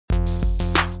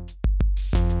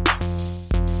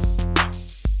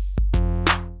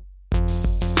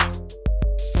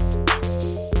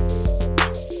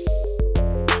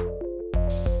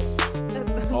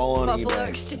Buffalo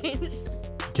Exchange.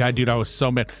 Yeah, dude, I was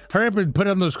so mad. Hurry up and put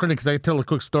it on the screen because I tell a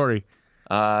quick story.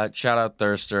 Shout out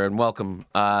Thirster and welcome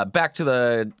back to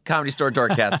the Comedy Store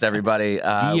Doorcast, everybody.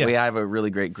 We have a really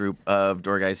great group of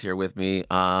door guys here with me.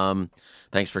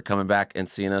 Thanks for coming back and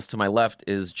seeing us. To my left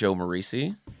is Joe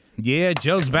Marrese. Yeah,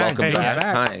 Joe's back. Welcome back.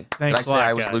 Hi. Thanks Did I say a lot,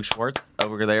 I was guys. Luke Schwartz?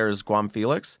 Over there is Guam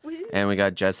Felix. And we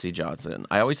got Jessie Johnson.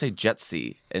 I always say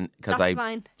Jetski because That's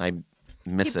fine. I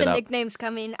miss Keep it the up. Nicknames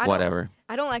coming. Whatever.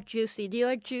 I don't like Juicy. Do you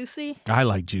like Juicy? I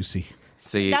like Juicy.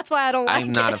 See, That's why I don't like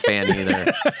I'm not it. a fan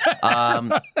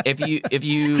either. If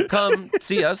you come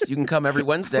see us, you can come every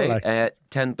Wednesday at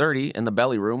 10:30 in the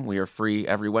Belly Room. We are free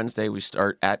every Wednesday. We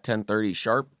start at 10:30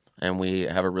 sharp, and we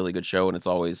have a really good show, and it's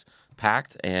always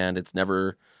packed, and it's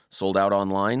never sold out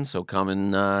online. So come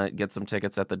and get some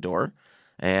tickets at the door,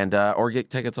 and or get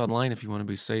tickets online if you want to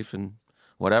be safe and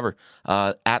whatever.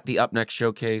 At the Up Next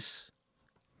Showcase.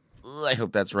 I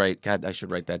hope that's right. God, I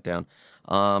should write that down.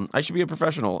 I should be a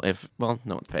professional no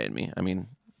one's paying me. I mean,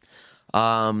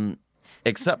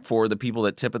 except for the people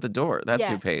that tip at the door. That's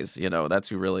who pays. That's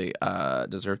who really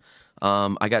deserve.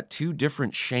 I got 2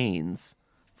 different Shanes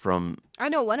from. I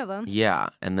know one of them. Yeah,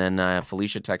 and then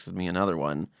Felicia texted me another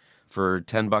one for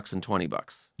 $10 and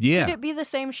 $20. Yeah. Could it be the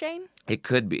same Shane? It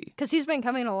could be. Because he's been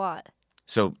coming a lot.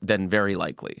 So then, very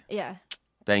likely. Yeah.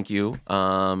 Thank you.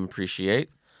 Appreciate.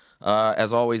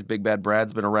 As always, Big Bad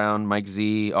Brad's been around. Mike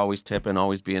Z, always tipping,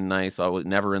 always being nice, always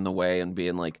never in the way, and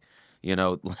being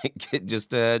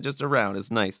just around. It's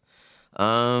nice.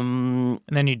 And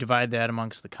then you divide that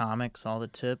amongst the comics, all the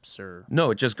tips, or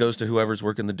No, it just goes to whoever's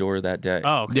working the door that day.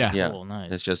 oh, okay. Yeah. Cool,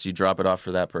 nice. It's just you drop it off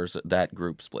for that person. That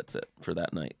group splits it for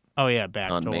that night Oh yeah, back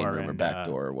on door main room or and, back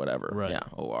door or whatever. right. Yeah,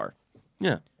 OR.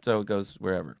 Yeah, so it goes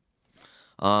wherever.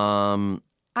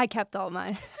 I kept all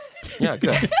mine. Yeah,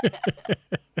 good.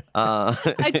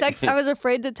 I was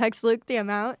afraid to text Luke the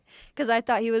amount because I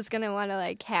thought he was going to want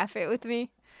to half it with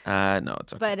me. No,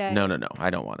 it's okay. But, no, I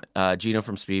don't want it. Gino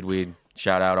from Speedweed,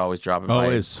 shout out, always dropping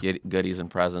Always. by, get goodies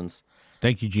and presents.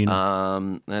 Thank you,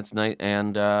 Gina. That's nice.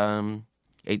 And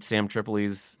ate Sam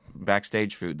Tripoli's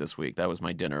backstage food this week. That was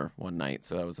my dinner one night,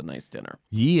 so that was a nice dinner.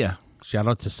 Yeah. Shout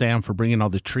out to Sam for bringing all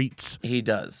the treats. He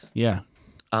does. Yeah.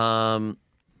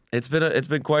 It's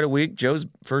been quite a week. Joe's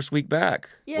first week back.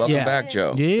 Yeah. Welcome Yeah. back,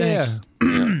 Joe. Yeah.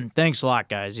 Thanks. Thanks a lot,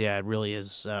 guys. Yeah, it really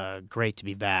is great to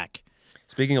be back.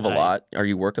 Speaking of a lot, are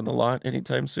you working the lot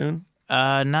anytime soon?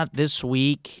 Not this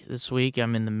week. This week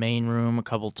I'm in the main room a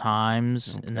couple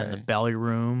times, and then the Okay. belly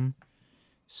room.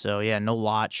 So yeah, no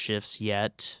lot shifts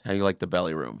yet. How do you like the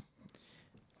belly room?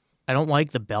 I don't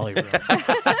like the belly room.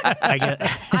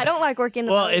 I don't like working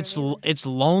the well, belly it's room. it's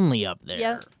lonely up there.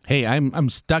 Yep. Hey, I'm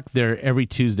stuck there every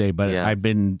Tuesday, but Yeah. I've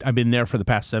been there for the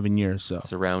past 7 years. So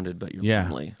Surrounded, but you're Yeah.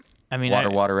 lonely. I mean,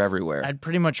 Water everywhere. I'd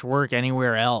pretty much work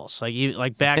anywhere else.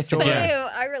 Like back door. Ew,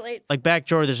 I relate. Like back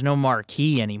door, there's no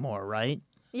marquee anymore, right?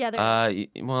 Yeah, there.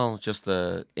 Well, just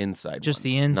the inside. Just one,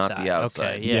 the inside. not the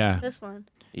outside. Okay, yeah. This one.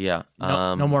 Yeah.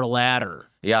 No more ladder.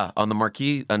 Yeah, on the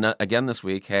marquee again this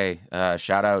week. Hey,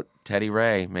 shout out Teddy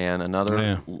Ray, man,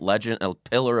 another legend, a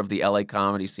pillar of the LA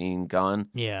comedy scene, gone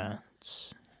Yeah.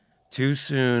 too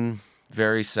soon,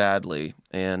 very sadly,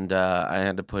 and I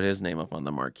had to put his name up on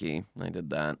the marquee. I did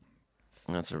that.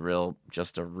 That's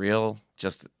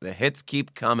just the hits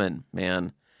keep coming,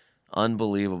 man.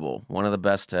 Unbelievable. One of the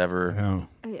best to ever.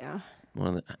 Oh. Yeah.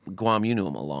 Guam, you knew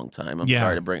him a long time. I'm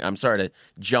Yeah. sorry to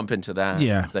jump into that.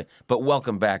 Yeah. But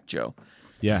welcome back, Joe.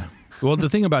 Yeah. Well, the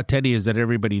thing about Teddy is that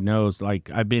everybody knows,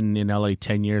 I've been in LA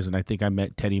 10 years, and I think I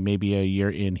met Teddy maybe a year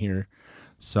in here,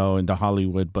 so into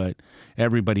Hollywood. But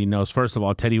everybody knows, first of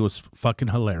all, Teddy was fucking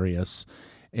hilarious,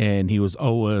 and he was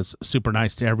always super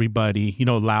nice to everybody,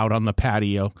 loud on the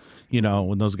patio,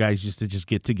 when those guys used to just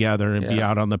get together and be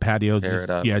out on the patio. Tear it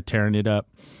up. Yeah, tearing it up.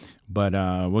 But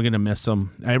we're going to miss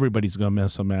him. Everybody's going to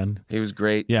miss him, man. He was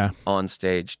great on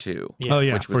stage, too. Yeah. Oh,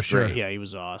 yeah, which was for sure. great. Yeah, he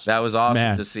was awesome. That was awesome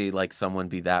Man. to see, someone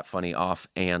be that funny off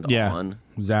and Yeah, on.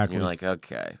 exactly. And you're like,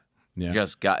 okay. Yeah.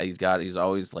 He's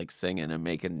always, singing and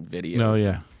making videos. Oh,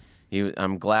 yeah.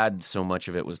 I'm glad so much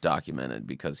of it was documented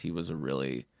because he was a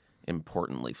really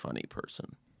importantly funny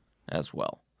person as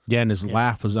well. Yeah, and his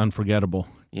laugh was unforgettable.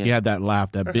 Yeah. He had that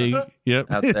laugh, that big, yep.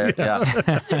 Out there, yeah.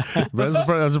 that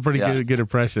was a pretty good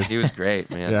impression. He was great,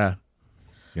 man.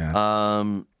 Yeah.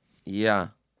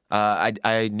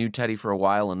 I knew Teddy for a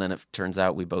while, and then it turns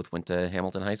out we both went to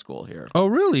Hamilton High School here. Oh,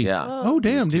 really? Yeah. Oh, He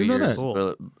damn. was 2 Didn't know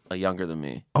years that. younger than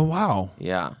me. Oh, wow.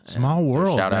 Yeah. Small And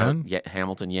world, shout man. out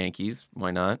Hamilton Yankees.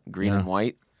 Why not? Green Yeah. and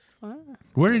white.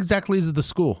 Where exactly is it the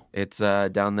school? It's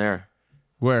down there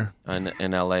Where?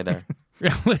 in LA there.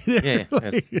 Yeah. Yeah.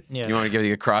 You want me to give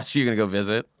you a cross? You going to go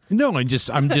visit? No, I'm just.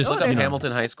 Look up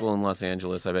Hamilton High School in Los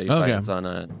Angeles. I bet you find it's on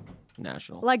a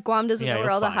national. Like Guam doesn't know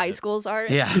where all the high schools are.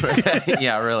 Yeah,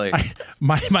 yeah, really.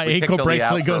 My ankle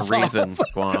bracelet goes off. Reason,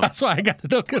 Guam. That's why I got to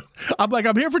know. Cause I'm like,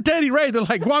 I'm here for Teddy Ray. They're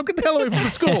like, Guam, get the hell away from the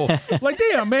school. I'm like,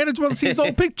 damn, man, I just want to see his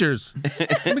old pictures.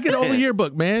 Let me get an old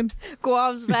yearbook, man.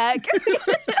 Guam's back.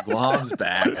 Guam's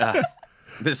back.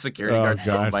 The security guard's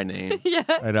known by name. Yeah,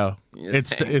 I know.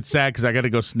 It's sad because I got to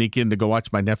go sneak in to go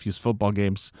watch my nephew's football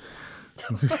games.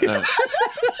 I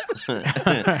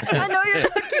know you're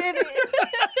not kidding.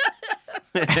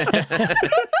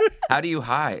 How do you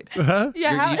hide?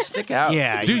 Yeah, you stick out.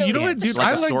 Yeah, dude. You know what, dude?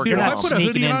 Like if I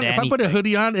put a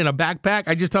hoodie on and a backpack,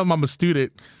 I just tell them I'm a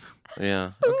student.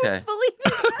 Yeah. Okay.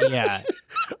 Yeah.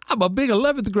 I'm a big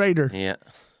 11th grader. Yeah.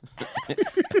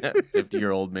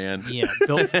 50-year-old man. Yeah,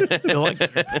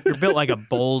 you're built like a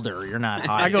boulder. You're not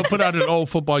hiding. I go put on an old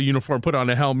football uniform, put on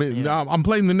a helmet. Yeah. I'm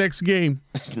playing the next game.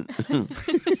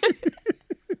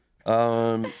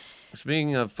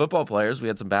 Speaking of football players, we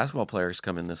had some basketball players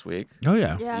come in this week. Oh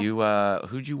yeah. You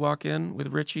who'd you walk in with,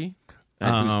 Richie?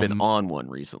 Who's been on one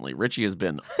recently? Richie has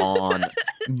been on.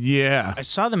 Yeah. I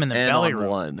saw them in the belly room.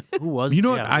 One. Who was? You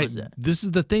know yeah, what? who was that? This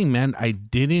is the thing, man. I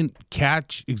didn't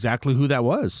catch exactly who that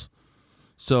was.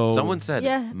 So Someone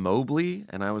said Mobley,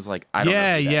 and I was like, I don't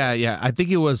know. Yeah. I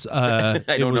think it was. I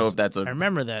don't know if that's a. I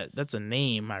remember that. That's a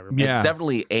name. I remember. It's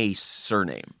definitely a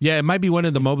surname. Yeah, it might be one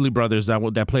of the Mobley brothers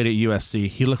that played at USC.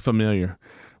 He looked familiar,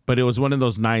 but it was one of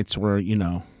those nights where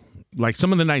like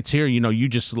some of the nights here, you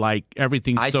just like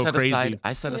everything's so crazy.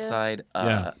 I set aside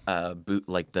booth,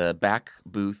 like the back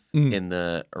booth in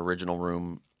the original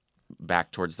room,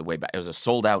 back towards the way back. It was a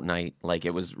sold out night. Like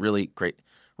it was really great.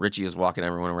 Richie is walking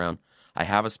everyone around. I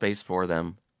have a space for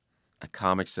them. A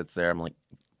comic sits there. I'm like,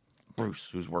 Bruce,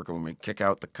 who's working with me, kick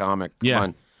out the comic. Come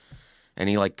on. And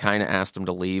he like kind of asked him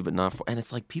to leave, but not. And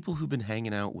it's like people who've been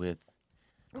hanging out with.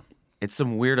 It's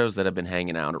some weirdos that have been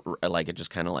hanging out, like it just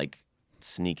kind of like.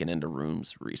 Sneaking into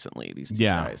rooms recently. These two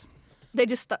guys. They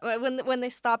just when they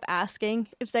stop asking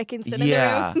if they can sit in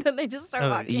the room, then they just start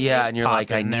walking. Yeah, and you're like,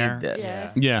 I need this.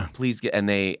 Yeah. Please get. And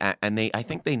they. I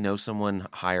think they know someone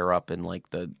higher up in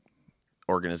like the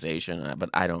organization,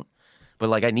 but I don't. But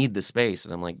like, I need the space,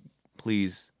 and I'm like,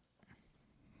 please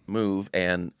move.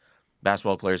 And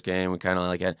basketball players game, we kind of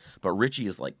like it. But Richie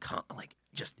is like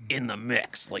just in the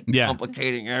mix, like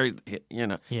complicating everything,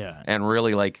 Yeah. and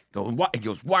really like going. He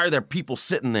goes, why are there people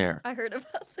sitting there? I heard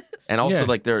about this. And also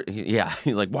like he's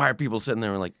like, why are people sitting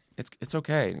there? We're like, it's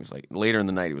okay. And he was like, later in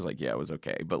the night, he was like, yeah, it was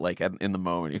okay. But like in the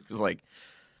moment, he was like,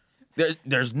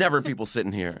 there's never people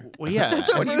sitting here. Well, yeah.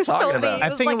 That's what are you talking about?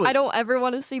 I think I don't ever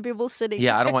want to see people sitting.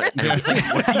 Yeah, I don't want. What are you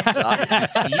talking about?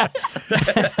 Seats?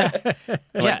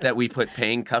 Like that we put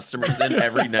paying customers in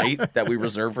every night that we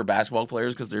reserve for basketball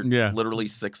players because they're literally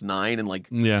 6'9" and like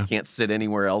can't sit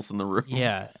anywhere else in the room.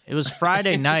 Yeah, it was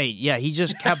Friday night. Yeah, he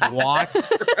just kept walking.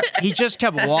 He just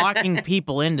kept walking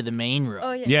people into the main room.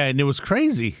 Oh yeah. Yeah, and it was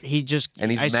crazy. He just and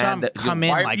he's I saw mad him that come in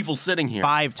why are like people sitting here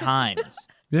 5 times.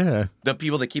 Yeah. The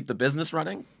people that keep the business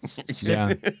running.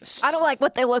 Yeah. I don't like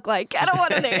what they look like. I don't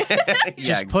want them there.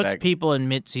 Just puts people in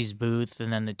Mitzi's booth,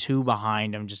 and then the two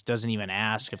behind him just doesn't even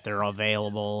ask if they're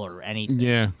available or anything.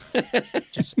 Yeah.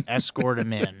 Just escort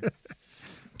them in.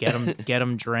 Get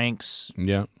them drinks.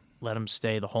 Yeah. Let them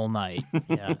stay the whole night.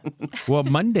 Yeah. Well,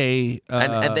 Monday.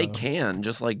 And they can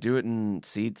just like do it in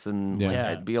seats and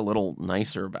like, be a little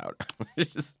nicer about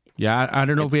it. Yeah, I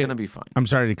don't know if it's gonna be fun. I'm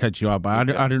sorry to cut you off, but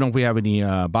I don't know if we have any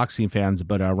boxing fans,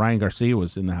 but Ryan Garcia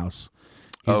was in the house.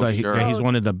 He's sure. He's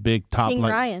one of the big top. King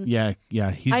Ryan. Yeah,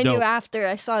 he's I dope. knew after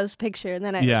I saw his picture, and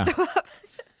then I threw up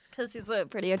because he's a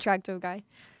pretty attractive guy.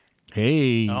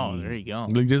 Hey. Oh, there you go.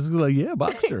 Like this is like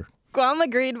boxer. Guam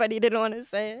agreed, but he didn't want to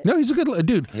say it. No, he's a good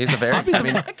dude. He's a very.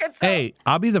 Hey,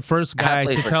 I'll be the first guy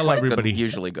to tell everybody.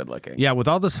 Usually good looking. Yeah, with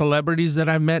all the celebrities that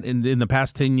I've met in the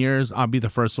past 10 years, I'll be the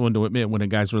first one to admit when a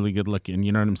guy's really good looking.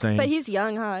 You know what I'm saying? But he's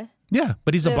young, huh? Yeah,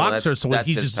 but he's a boxer, so that's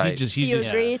he his just. Do you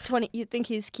agree? 20? You think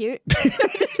he's cute?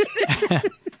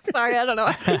 Sorry, I don't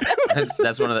know.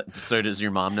 That's one of the. So does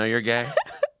your mom know you're gay?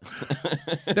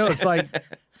 No, it's like.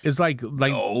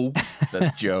 No,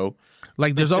 that's Joe.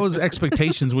 Like there's always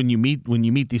expectations when you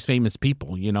meet these famous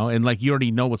people, and like you already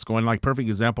know what's going on. Like perfect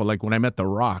example, like when I met The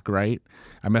Rock, right?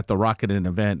 I met The Rock at an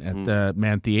event at the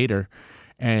Man Theater,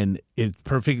 and it's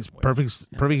perfect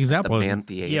example. The Man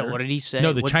Theater. Yeah, what did he say?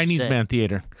 No, the Chinese Man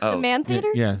Theater. The Man Theater?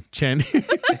 Yeah,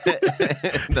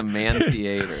 The Man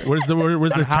Theater. Where's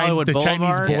the Hollywood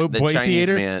Chinese boy Chinese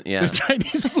theater? Man, yeah. The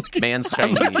Chinese Man's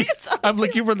Chinese. I'm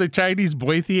looking for the Chinese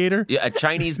boy theater. Yeah, a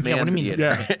Chinese man what do you mean?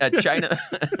 theater.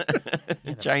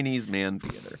 A Chinese man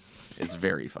theater is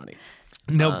very funny.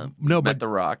 No, met but The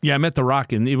Rock. Yeah, I met The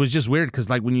Rock, and it was just weird because,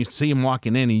 like, when you see him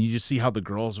walking in, and you just see how the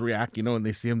girls react, and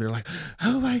they see him, they're like,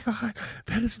 "Oh my god,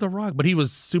 that is The Rock!" But he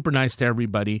was super nice to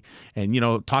everybody, and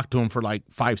talked to him for like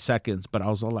 5 seconds. But I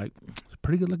was all like,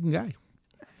 "Pretty good looking guy."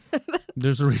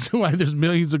 There's a reason why there's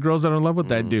millions of girls that are in love with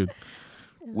that dude.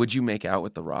 Would you make out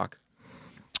with The Rock?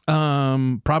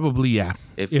 Probably yeah.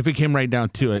 If it came right down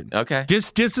to it. Okay.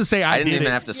 Just to say I didn't did even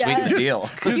it. have to sweeten the deal.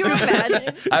 Could you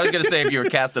imagine? I was gonna say if you were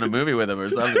casting a movie with him or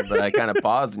something, but I kind of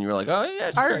paused and you were like, "Oh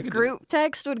yeah." Sure, Our group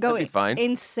text would go That'd be fine.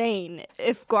 insane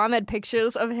if Guam had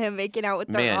pictures of him making out with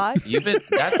The Rock. You've been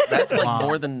that's like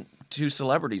more than 2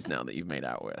 celebrities now that you've made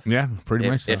out with. Yeah, pretty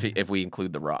much. So. If we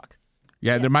include The Rock.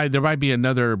 Yeah, there might be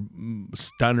another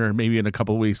stunner maybe in a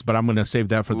couple of weeks, but I'm going to save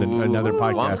that for another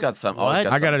podcast. Mom's got always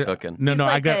got something cooking. No, He's I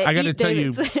like got to Eat tell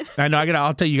you. Davidson. I know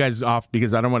I'll tell you guys off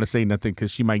because I don't want to say nothing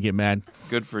because she might get mad.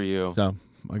 Good for you. So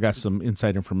I got some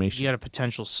inside information. You got a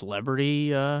potential celebrity?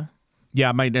 Yeah,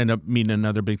 I might end up meeting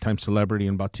another big time celebrity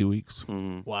in about 2 weeks.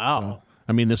 Wow. So,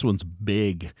 I mean, this one's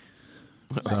big.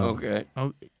 So, Okay.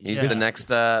 Oh, He's yeah. the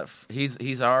next.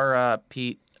 He's our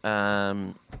Pete.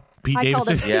 Pete I called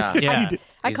him. Davidson. Yeah. Yeah.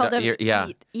 I He's called a- him yeah.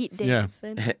 Eat Yeah.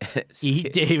 Davidson.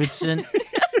 Eat Davidson.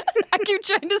 I keep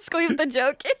trying to squeeze the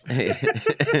joke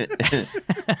in.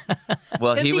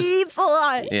 Well, 'Cause he was. eats a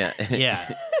lot. Yeah.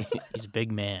 Yeah. He's a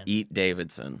big man. Eat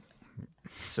Davidson.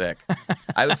 Sick.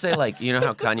 I would say you know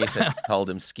how Kanye said called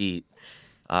him Skeet.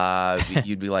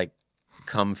 You'd be like,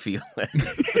 come feel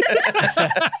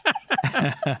it.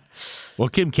 Well,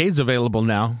 Kim K's available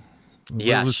now.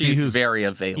 Yeah, We'll see she's who's- very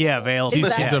available. Yeah, available. Is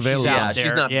that- Yeah, available. Yeah, out she's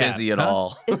there. not Yeah. busy at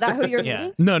all. Is that who you're Yeah.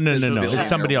 meeting? No. be It's like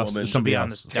somebody a else. woman. It's She'll somebody be on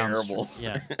else. the down the Terrible.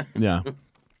 street.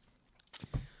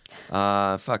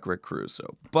 Yeah. Fuck Rick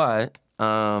Caruso. But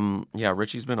yeah,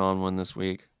 Richie's been on one this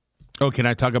week. Oh, can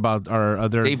I talk about our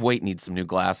other? Dave Waite needs some new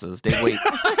glasses. Dave Waite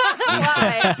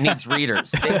Why? needs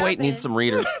readers. Dave Waite needs some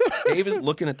readers. Dave is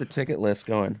looking at the ticket list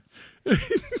going,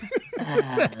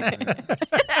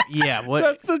 Yeah, what?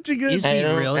 That's such a good. Is he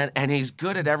really? and he's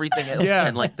good at everything else. Yeah.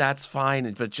 And that's fine.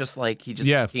 But just he just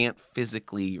Yeah. can't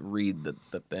physically read the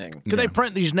thing. Could they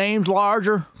print these names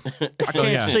larger? I can't Oh,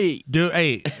 yeah. see. Dude,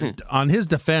 hey, on his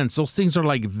defense, those things are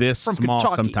like this From small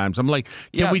Kentucky. sometimes. I'm like, can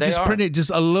Yeah, we they just are. print it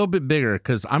just a little bit bigger?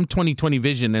 Because I'm 20/20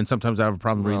 vision, and sometimes I have a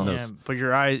problem reading Yeah, those. but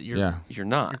your eyes, your Yeah. You're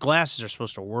not. your glasses are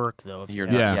supposed to work though. If You're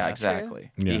you not. Yeah. Yeah, That's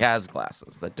exactly. Yeah. He has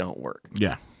glasses that don't work.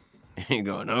 Yeah. You're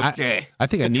going, I- okay. I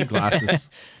think I need glasses.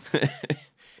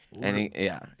 And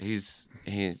he's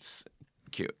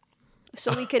cute.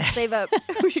 So we could save up.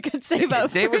 We could save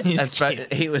up. Dave was He's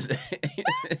cute. he was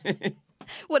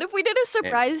What if we did a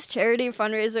surprise charity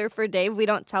fundraiser for Dave? We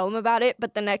don't tell him about it,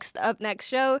 but the next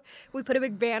show, we put a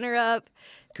big banner up.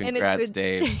 Congrats, and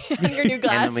Dave. on your new And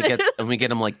glasses. then we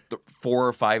get him 4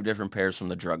 or 5 different pairs from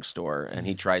the drugstore, and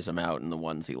he tries them out, and the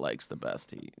ones he likes the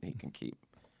best he can keep,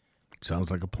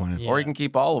 Sounds like a plan. Yeah. or he can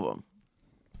keep all of them.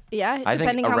 Yeah, I think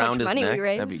depending how around much his money neck, we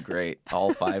raise. that'd be great.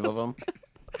 All 5 of them.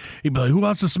 He'd be like, "Who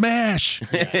wants to smash?"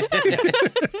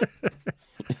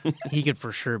 He could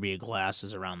for sure be a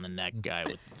glasses around the neck guy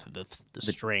with the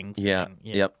string. Yeah. thing.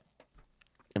 Yep.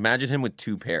 Imagine him with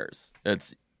 2 pairs.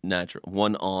 That's natural.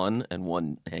 One on and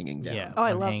one hanging down. Yeah. Oh,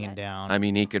 I one love hanging that. down. I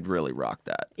mean, he could really rock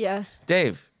that. Yeah.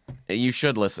 Dave, you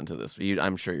should listen to this.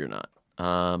 I'm sure you're not.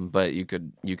 But you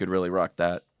could really rock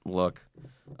that look.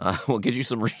 We'll get you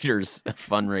some readers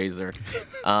fundraiser.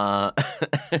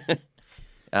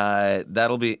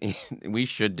 That'll be. We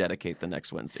should dedicate the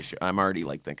next Wednesday show. I'm already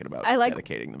thinking about I like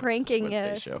dedicating the pranking, next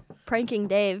Wednesday show. Pranking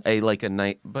Dave. A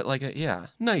night, but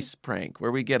nice prank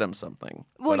where we get him something,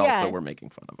 Well, but yeah. also we're making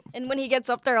fun of him. And when he gets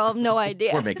up there, I'll have no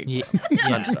idea. We're making. Yeah. Fun of him.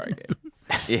 Yeah. I'm sorry,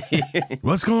 Dave.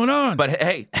 What's going on? But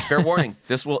hey, fair warning.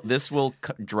 This will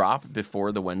drop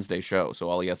before the Wednesday show, so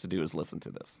all he has to do is listen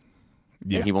to this.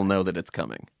 Yeah. And he will know that it's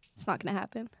coming. It's not going to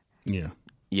happen. Yeah.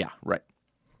 Yeah, right.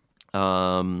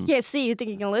 Yeah, see, you think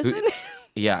you can listen?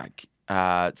 Yeah,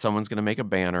 someone's gonna make a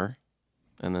banner,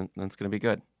 and then that's gonna be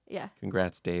good. Yeah.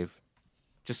 Congrats, Dave.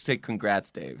 Just say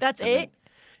congrats, Dave. That's and it?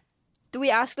 Do we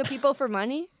ask the people for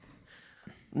money?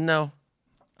 No,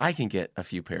 I can get a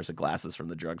few pairs of glasses from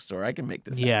the drugstore. I can make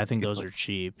this. Yeah, I happen think those easily. are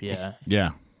cheap. Yeah.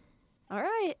 Yeah. All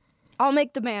right. I'll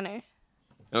make the banner.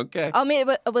 Okay. I'll meet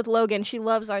with Logan. She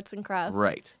loves arts and crafts.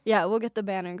 Right. Yeah, we'll get the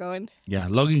banner going. Yeah.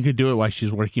 Logan could do it while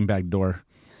she's working back door.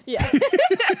 Yeah.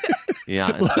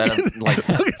 Yeah. Instead of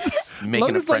making Logan's a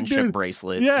like, friendship dude,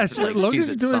 bracelet. yeah, Logan's she's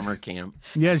at doing- summer camp.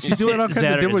 Yeah, she's doing all Is kinds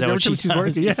that- of is different that what every time she she's does?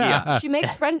 working. Yeah. She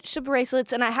makes friendship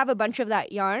bracelets, and I have a bunch of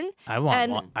that yarn. I want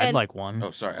And- one. I'd and- like one.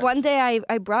 Oh, sorry. One day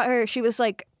I brought her, she was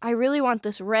like, I really want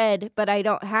this red, but I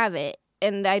don't have it.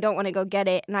 and I don't want to go get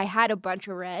it. And I had a bunch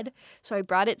of red, so I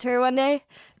brought it to her one day.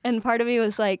 And part of me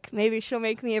was like, maybe she'll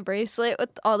make me a bracelet with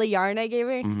all the yarn I gave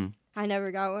her. Mm-hmm. I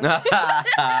never got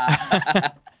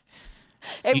one.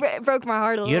 It broke my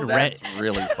heart a You little had bit. That's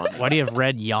really funny. Why do you have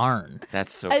red yarn?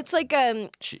 That's so. It's like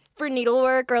for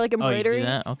needlework or like Oh, you embroidery. do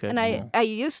that? Okay. And cool. I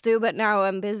used to, but now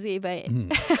I'm busy. But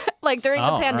like during Oh,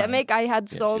 the all right. pandemic, I had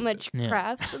so she's much busy. Yeah.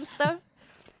 crafts and stuff.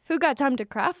 Who got time to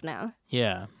craft now?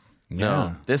 Yeah.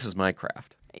 No, this is my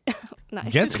craft.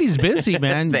 Nice. Jetski's busy,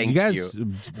 man. Thank you guys, you.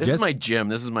 This is my gym.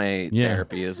 This is my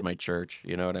therapy. This is my church.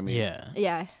 You know what I mean? Yeah.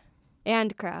 Yeah,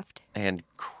 and craft. And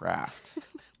craft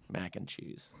mac and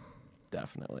cheese.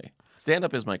 Definitely. Stand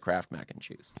up is my craft mac and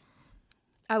cheese.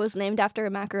 I was named after a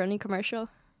macaroni commercial.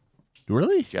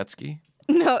 Really? Jetski?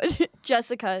 No,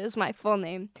 Jessica is my full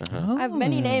name. Uh-huh. I have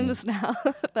many names now,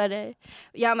 but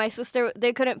yeah, my sister,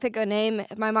 they couldn't pick a name.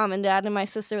 My mom and dad and my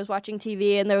sister was watching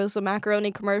TV, and there was a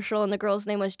macaroni commercial, and the girl's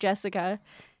name was Jessica.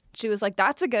 She was like,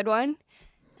 "That's a good one."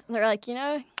 And they're like,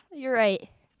 you're right.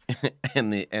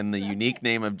 and the unique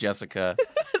name of Jessica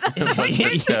was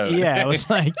bestowed. Yeah, it was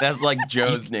like That's like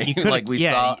Joe's name. Like we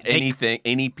yeah, saw they-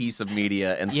 any piece of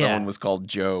media, and Yeah. someone was called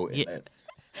Joe in Yeah. it.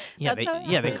 yeah, That's how it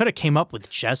they happened. could have came up with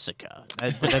Jessica.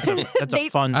 That's a They-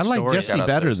 fun I like story. Jessie Shout out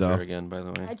better, Thursday though. Again, by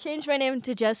the way. I changed my name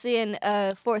to Jessie in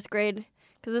 4th grade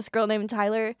because this girl named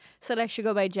Tyler said I should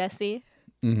go by Jessie.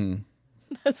 Mm-hmm.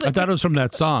 I was I like, thought it was from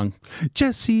that song,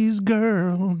 Jessie's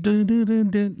Girl. Dun, dun, dun,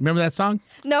 dun. Remember that song?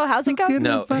 no, how's it go?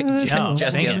 No, No,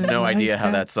 Jessie sing has it. no idea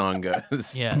how that song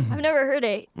goes. Yeah. I've never heard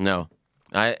it. No.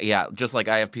 Just like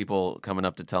I have people coming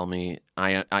up to tell me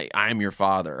I'm your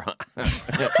father.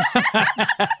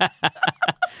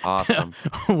 Awesome.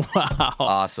 Wow.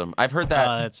 Awesome. I've heard that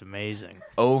That's amazing.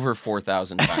 over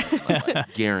 4,000 times in my life.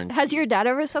 Guaranteed. Has your dad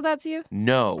ever said that to you?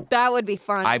 No. That would be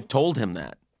fun. I've told him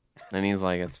that. And he's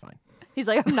like, it's fine. He's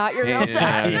like, I'm not your real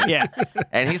dad. Yeah.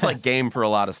 And he's like game for a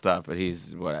lot of stuff, but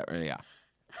he's whatever. Yeah.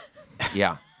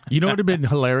 Yeah. You know what would have been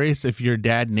hilarious if your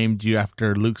dad named you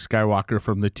after Luke Skywalker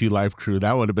from the Two Live Crew?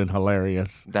 That would have been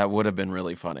hilarious. That would have been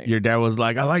really funny. Your dad was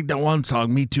like, I like that one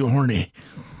song, Me Too Horny.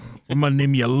 I'm going to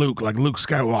name you Luke, like Luke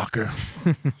Skywalker.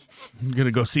 I'm going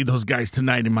to go see those guys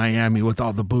tonight in Miami with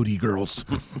all the booty girls.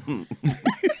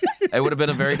 It would have been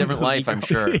a very different life, I'm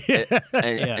sure.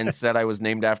 Instead, I was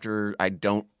named after, I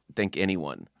don't think,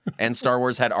 anyone. And Star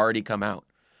Wars had already come out.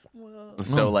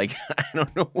 So, like, I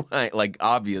don't know why. Like,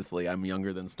 obviously, I'm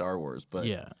younger than Star Wars, but,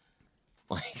 Yeah.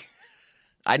 like,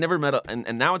 I never met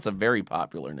and now it's a very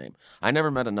popular name. I never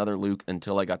met another Luke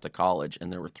until I got to college,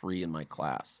 and there were 3 in my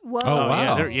class. Whoa. Oh,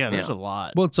 wow. There's Yeah. a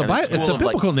lot. Well, it's a, And it's it's full a of,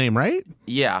 like- biblical name, right?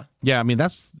 Yeah. Yeah, I mean,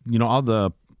 that's, all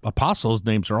the apostles'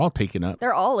 names are all taken up.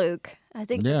 They're all Luke. I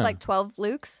think Yeah. there's like 12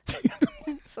 Lukes.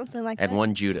 Something like And that.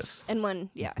 one Judas, And one,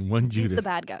 yeah. One He's Judas. the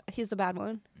bad guy. He's the bad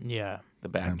one. Yeah. the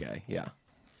bad guy. Yeah.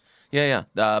 Yeah.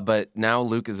 But now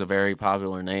Luke is a very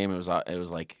popular name. It was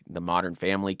like the Modern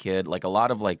Family kid. Like a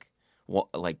lot of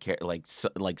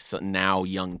now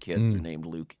young kids are named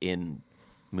Luke in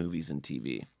movies and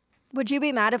TV. Would you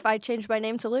be mad if I changed my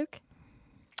name to Luke?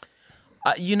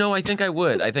 I think I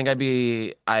would. I think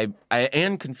I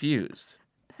am confused.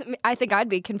 I think I'd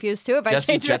be confused too if I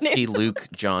Jessie changed my Jetski name. Luke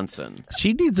Johnson.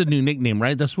 She needs a new nickname,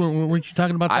 right? That's what, weren't you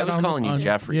talking about that I was calling you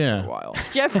Jeffrey Yeah. for a while.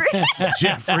 Jeffrey.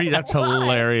 Jeffrey, that's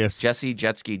hilarious. Jessie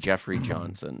Jetski Jeffrey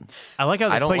Johnson. I like how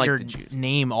they I don't put like your the Jews.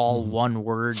 name all one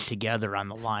word together on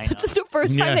the lineup. That's the first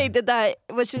time Yeah. they did that,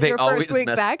 which was They your always first week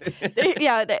mess- back.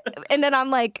 And then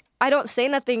I'm like, I don't say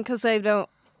nothing because I don't.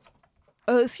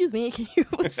 Oh, excuse me. Can you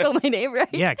spell my name right?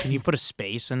 Yeah, can you put a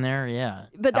space in there? Yeah.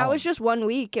 But that was just 1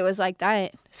 week. It was like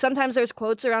that. Sometimes there's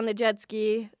quotes around the jet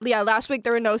ski. Yeah, last week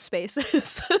there were no spaces.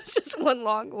 It's just one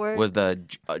long word. Was the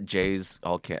J's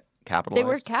all capitalized? They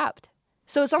were capped.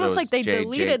 So it's almost it's like they J,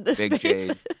 deleted the big J.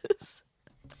 spaces.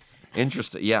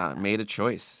 Interesting. Yeah, made a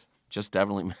choice. Just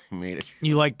definitely made it.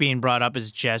 You like being brought up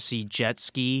as Jessie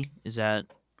Jetski? Is that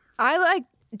I like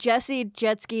Jessie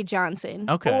Jetski Johnson.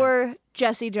 Okay. Or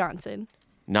Jessie Johnson.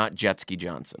 Not Jetski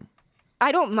Johnson.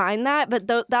 I don't mind that, but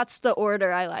that's the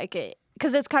order I like it.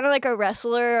 Because it's kind of like a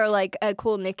wrestler or like a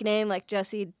cool nickname, like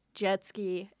Jessie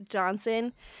Jetski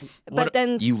Johnson. But What-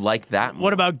 then, You like that more.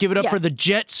 what about give it up Yeah. for the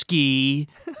jet ski,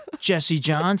 Jessie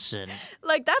Johnson?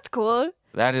 like, that's cool.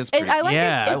 That is And pretty. I like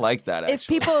Yeah. I if, like that, actually. if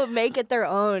people make it their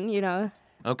own, you know.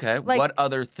 Okay, like- what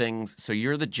other things? So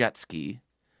you're the jet ski.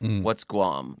 What's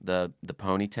Guam? The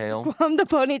ponytail? I'm the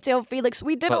ponytail Felix.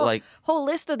 We did But, a like, whole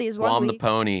list of these one Guam the week.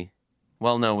 pony.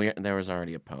 Well, no, there was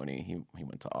already a pony. He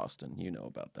went to Austin. You know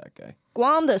about that guy.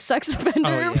 Guam the sex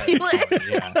offender Felix.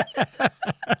 Yeah.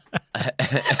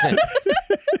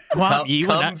 Well, you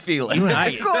and I- Felix. you and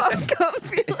I, Guam, come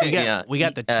We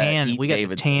got the tan. Eat We got the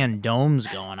Davidson. tan domes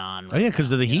going on. Oh yeah,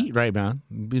 because of the heat, right, man?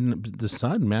 The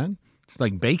sun, man. It's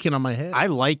like bacon on my head. I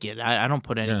like it. I don't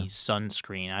put any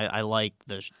sunscreen. I like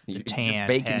the You're tan.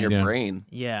 baking head. your brain.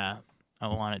 Yeah, I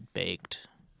want it baked.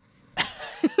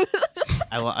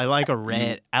 I like a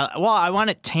red. I want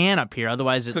it tan up here.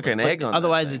 Otherwise, Cook an egg on that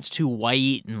Otherwise, thing. it's too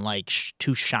white and like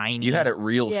too shiny. You had it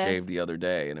real Yeah. shaved the other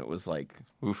day, and it was like,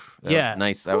 oof. That Yeah. was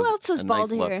nice. That Who was else is a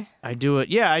bald nice look. here? I do it.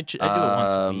 Yeah, I do it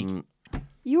once a week.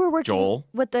 You were working Joel?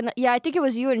 with the. Yeah, I think it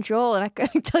was you and Joel, and I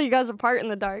couldn't tell you guys apart in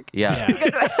the dark. Yeah.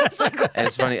 It's like, And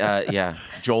it's funny. Yeah.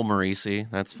 Joel Marrese.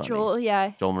 That's funny. Joel,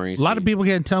 yeah. Joel Marrese. A lot of people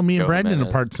can't tell me Joe and Brandon Jimenez.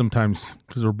 apart sometimes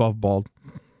because we're both bald.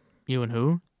 You and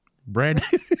who? Brandon.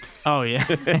 Oh yeah.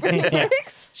 Yeah.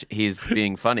 He's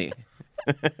being funny.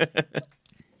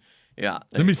 Yeah.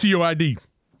 Let me see your ID.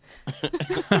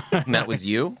 And that was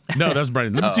you? No, that's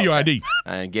Brandon. Let me see your ID.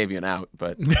 I gave you an out,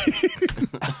 but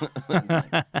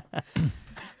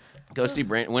go see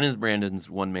Brandon. When is Brandon's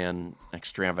one-man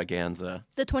extravaganza?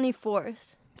 The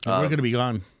 24th. We're gonna be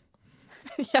gone.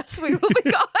 Yes, we will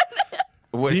be gone.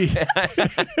 What,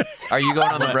 are you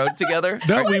going on the road together?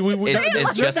 No, we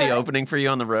Is Jessie opening for you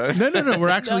on the road? No. We're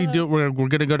actually we're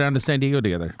gonna go down to San Diego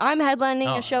together. I'm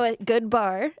headlining a show at Good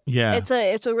Bar. Yeah. It's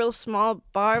a real small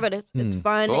bar, but it's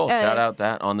fun. Cool. Shout out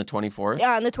that on the 24th.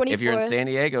 Yeah, on the 24th. If you're in San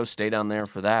Diego, stay down there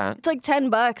for that. It's like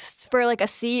 $10 for like a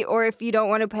seat, or if you don't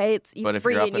want to pay, it's But if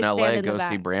free you're up and in you stand LA, in go the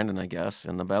back. see Brandon, I guess,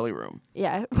 in the belly room.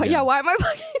 Yeah. Yeah. Why am I?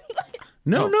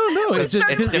 No. It's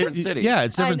different cities. Yeah,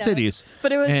 it's different know. cities.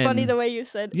 But it was And- funny the way you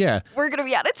said. Yeah. We're gonna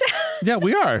be out of town. Yeah,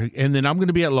 we are. And then I'm going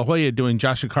to be at La Jolla doing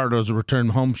Josh Ricardo's Return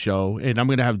Home show. And I'm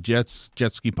going to have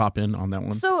Jetski pop in on that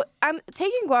one. So I'm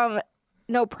taking Guam,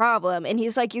 no problem. And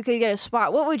he's like, you could get a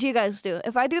spot. What would you guys do?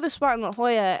 If I do the spot in La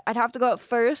Jolla, I'd have to go up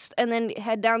first and then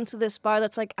head down to this bar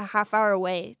that's like a half hour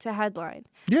away to headline.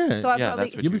 Yeah. So I'd Yeah, probably.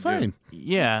 that's what You'll be you do. fine.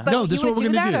 Yeah. But No, this you is what would we're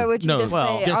do gonna that, do. or would you No, just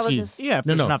well, say, I'll Jessie- just. Yeah. If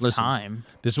No, there's enough listen. time.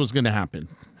 This was going to happen.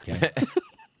 Okay.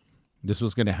 This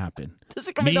was going to happen. This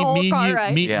is gonna be the whole and car you,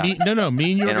 ride. me and you are going to go.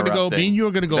 Interrupting. Me and you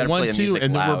are going to go Better play 1, the 2, music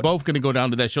and then we're loud. both going to go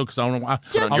down to that show because I want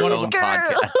to. Put on your own Girl.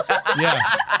 podcast. Yeah.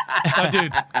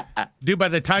 Dude, by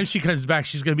the time she comes back,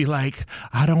 she's going to be like,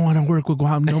 I don't want to work with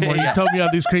Guam no more. You Yeah. told me all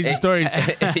these crazy stories.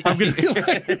 I'm going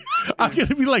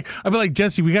to be like,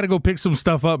 Jessie, we got to go pick some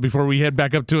stuff up before we head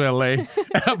back up to LA.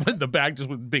 And I'm in the back just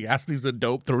with big ass things of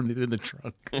dope, throwing it in the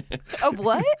trunk. Of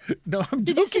what? No, I'm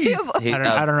Did you joking. say? Of,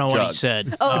 I don't know what he drugs.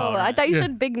 said. oh, I thought you Yeah.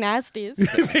 said big nasties.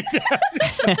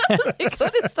 Like,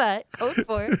 what is that code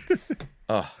for?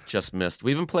 Oh, just missed.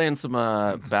 We've been playing some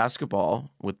basketball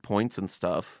with points and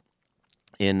stuff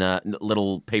in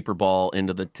little paper ball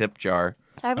into the tip jar.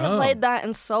 I haven't played that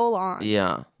in so long.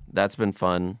 Yeah, that's been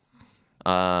fun.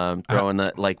 Throwing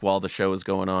that like while the show is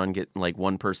going on, get like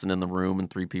one person in the room and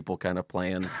 3 people kind of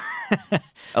playing.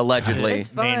 Allegedly, It's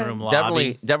fun. Main room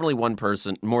lobby. definitely one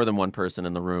person, more than one person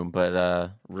in the room,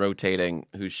 but rotating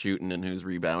who's shooting and who's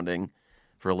rebounding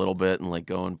for a little bit and like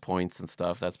going points and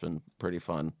stuff. That's been pretty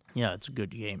fun. Yeah, it's a good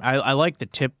game. I like the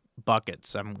tip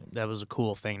buckets. That was a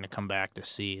cool thing to come back to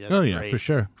see. That's Oh, a yeah, great, for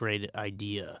sure. Great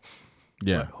idea.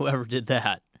 Yeah. Whoever did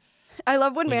that. I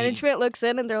love when management looks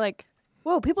in and they're like,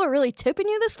 "Whoa, people are really tipping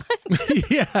you this much."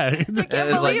 Yeah. I can't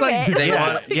believe it. They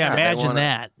Yeah, want, yeah, they imagine wanna-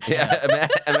 that. Yeah,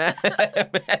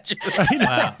 imagine.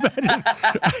 Wow.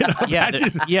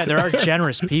 Yeah, there are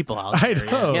generous people out I there.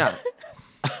 know. Yeah,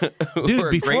 Dude,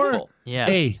 We're before grateful. Yeah.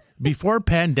 Hey, before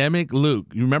pandemic, Luke,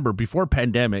 you remember before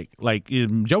pandemic, like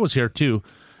Joe was here too,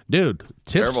 dude.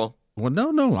 Tips. Terrible. Well,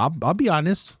 no, I'll be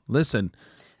honest. Listen,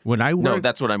 when I work, No,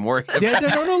 that's what I'm worried about. yeah,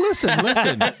 no.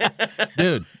 Listen,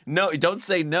 dude. No, don't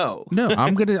say no. No,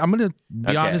 I'm gonna be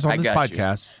Okay, honest on I this got you.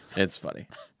 podcast. It's funny.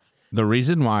 The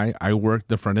reason why I worked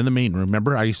the front of the main room.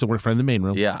 Remember, I used to work front of the main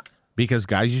room. Yeah. Because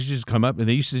guys used to just come up and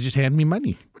they used to just hand me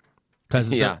money. Because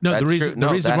Yeah, the that's reason true. No,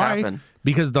 the reason that why happened.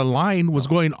 because the line was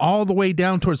going all the way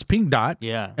down towards Pink Dot.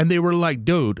 Yeah. And they were like,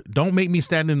 dude, don't make me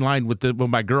stand in line with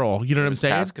my girl. You know what I'm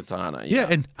saying? Pass Katana. Yeah,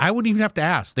 and I wouldn't even have to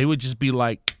ask. They would just be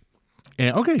like,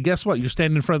 okay, guess what? You're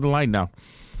standing in front of the line now.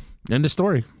 End of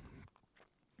story.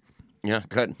 Yeah,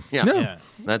 good. Yeah. No. Yeah.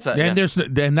 That's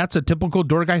And that's a typical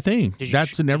door guy thing. Did you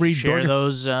That's in every share door.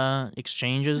 those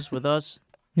exchanges with us?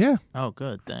 Yeah. Oh,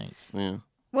 good. Thanks. yeah.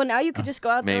 Well, now you could just go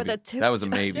out there Maybe. with a tip. That was a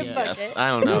maybe. tip Yes. bucket. I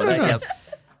don't know. I guess.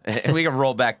 And we can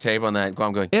roll back tape on that.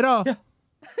 I'm going, It all.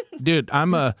 Dude,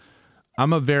 I'm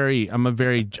I'm a very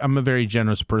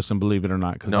generous person, believe it or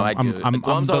not. No, I do.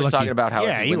 Guam's always talking about how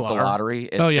if he wins the lottery,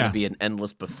 it's going to be an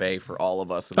endless buffet for all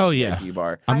of us. In the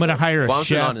bar. I'm going to hire a Guam's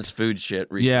chef. been on his food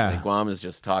shit recently. Yeah. Guam is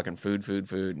just talking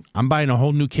food. I'm buying a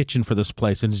whole new kitchen for this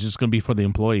place, and it's just going to be for the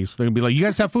employees. They're going to be like, "You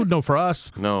guys have food? No, for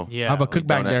us." No. Yeah. Have a cook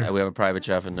back there. We have a private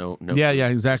chef and no. Yeah,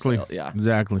 exactly. Yeah,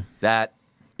 exactly. That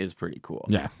is pretty cool.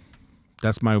 Yeah.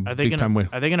 That's my big time win.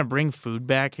 Are they going to bring food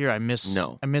back here? I miss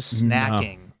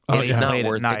snacking. No. It's not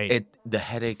worth it. The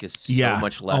headache is so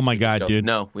much less. Oh my God, dude!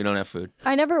 No, we don't have food.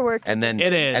 I never worked. And then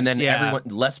it is. And then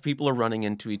less people are running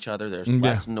into each other. There's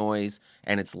less noise,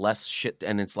 and it's less shit.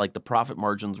 And it's like the profit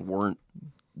margins weren't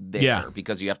there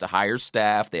because you have to hire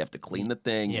staff. They have to clean the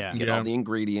thing. You have to get all the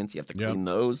ingredients. You have to clean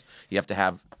those. You have to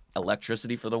have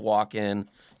electricity for the walk-in.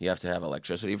 You have to have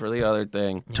electricity for the other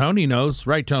thing. Tony knows,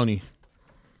 right, Tony?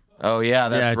 Oh, yeah,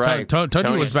 that's right.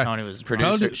 Tony was back. Tony was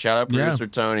producer. Shout out producer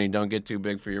Tony. Don't get too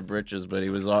big for your britches, but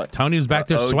he was Tony was back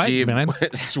there sweating, man.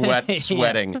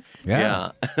 sweating.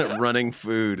 Yeah. Running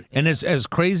food. And as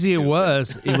crazy it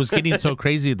was getting so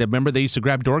crazy that remember they used to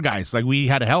grab door guys. Like we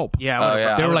had to help.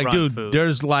 Yeah. They were like, dude, food.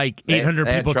 There's like 800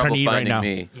 people trying to eat right now.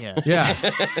 Me. Yeah.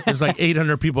 There's like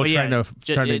 800 people trying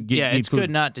to get it's food.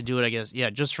 good not to do it, I guess. Yeah,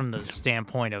 just from the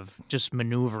standpoint of just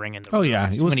maneuvering in the room.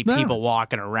 Yeah. Too many people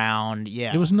walking around.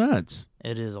 Yeah. It was nuts.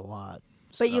 It is a lot.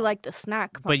 But you like the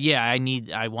snack part. But yeah,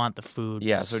 I want the food.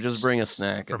 Yeah, so just bring a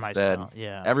snack for instead. Myself.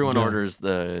 Yeah. Everyone orders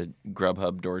the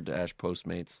Grubhub, DoorDash,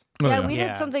 Postmates. We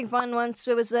did something fun once.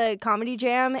 It was a comedy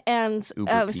jam, and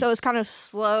so it's kind of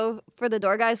slow for the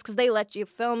door guys because they let you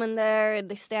film in there and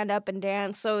they stand up and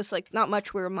dance. So it's like not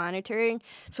much we were monitoring.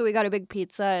 So we got a big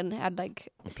pizza and had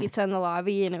like pizza in the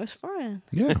lobby, and it was fun.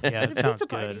 Yeah, that sounds good.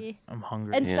 Party. I'm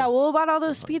hungry. And Saul bought all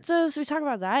those pizzas. We talked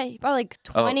about that. He bought like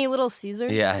 20 Little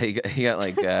Caesars. Yeah, he got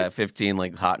like 15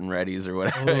 like hot and readies or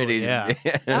whatever. Oh, yeah.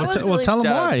 Tell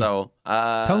him why.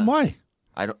 Tell him why.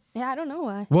 I don't know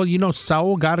why. Well,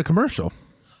 Saul got a commercial.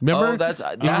 Remember? Oh, that's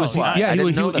why. Yeah,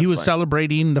 he was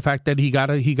celebrating the fact that he got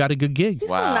a good gig. He's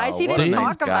so nice. He didn't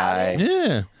talk about it.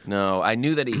 Yeah. No, I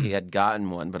knew that he had gotten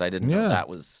one, but I didn't know that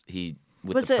was the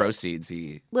proceeds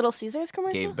he Little Caesars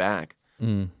commercial gave back.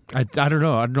 I don't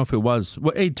know. I don't know if it was.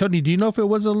 Well, hey, Tony, do you know if it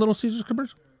was a Little Caesars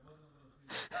commercial?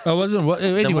 Oh, wasn't. Well,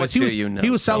 anyways, he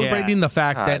was celebrating the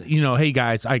fact that hey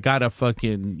guys, I got a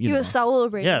fucking. He was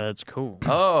celebrating. Yeah, that's cool.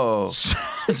 Oh,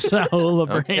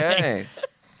 celebrating. Okay.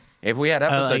 If we had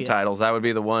episode titles, that would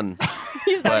be the one.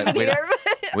 He's not here.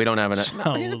 We don't have enough.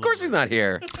 Of course, he's not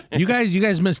here. You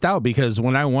guys missed out because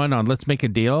when I won on Let's Make a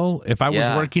Deal, if I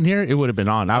was working here, it would have been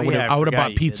on. I would have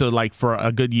bought pizza like for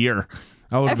a good year.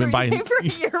 I would have been buying. Every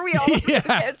year we all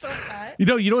get so fat. You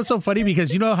know what's so funny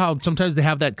because you know how sometimes they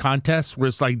have that contest where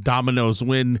it's like Domino's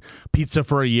win pizza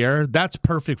for a year. That's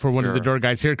perfect for one of the door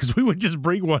guys here because we would just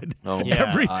bring one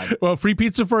free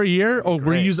pizza for a year. Oh,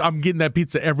 I'm getting that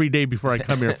pizza every day before I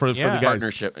come here for the guys.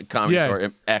 Partnership, Comedy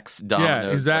Store, X Domino's.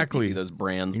 Yeah, exactly. Like, see those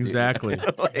brands. Exactly.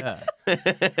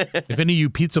 If any of you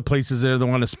pizza places there that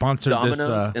want to sponsor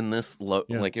Domino's in this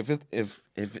like if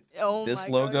this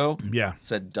logo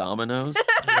said Domino's.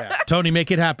 Tony,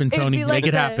 make it happen. Tony, like make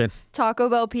it happen. Taco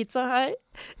Bell, Pizza Hut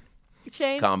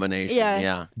chain combination.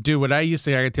 Yeah. Dude, when I used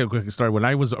to, I gotta tell a quick story. When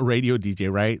I was a radio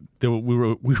DJ, right?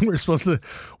 We weren't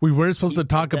supposed to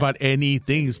talk about any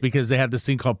things because they had this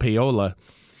thing called payola,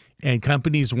 and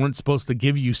companies weren't supposed to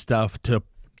give you stuff to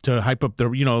hype up their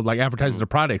like advertise their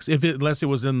products unless it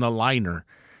was in the liner,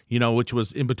 which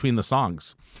was in between the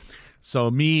songs.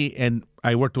 So me and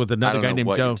I worked with another guy named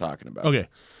Joe. You're talking about. Okay.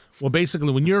 Well,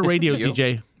 basically, when you're a radio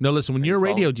DJ, when you're a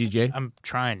radio DJ, I'm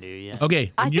trying to. Yeah.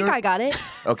 Okay. I think I got it.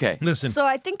 Okay. Listen. So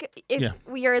I think if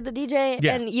you're the DJ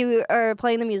and you are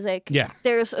playing the music,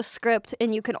 there's a script,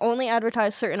 and you can only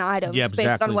advertise certain items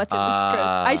based on what's in the script.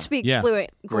 I speak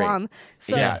fluent Guam.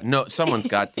 So. Yeah. No, someone's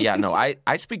got. Yeah. No,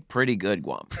 I speak pretty good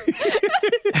Guam.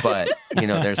 But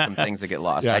there's some things that get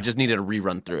lost. I just needed to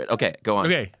rerun through it. Okay, go on.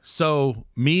 Okay, so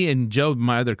me and Joe,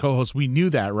 my other co-host, we knew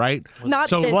that, right? Not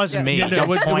so it wasn't me. No, it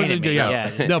wasn't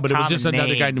Joe. No, but it was just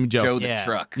another guy named Joe. Joe the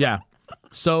truck. Yeah.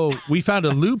 So we found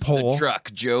a loophole. The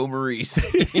truck, Joe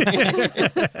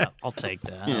Marrese. I'll take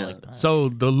that. I like that. So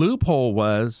the loophole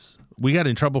was we got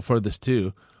in trouble for this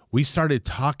too. We started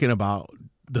talking about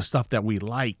the stuff that we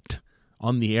liked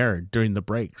on the air during the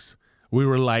breaks. We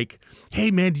were like,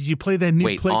 "Hey man, did you play that new?"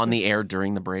 Wait, on the air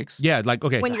during the breaks? Yeah, like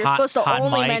okay. When you're supposed to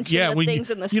only mention the things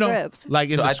in the script.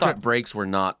 Like so I thought breaks were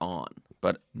not on,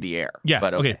 but the air. Yeah.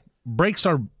 But okay. Breaks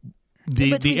are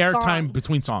the airtime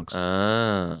between songs.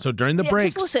 So during the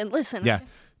breaks, just listen. Yeah.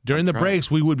 During the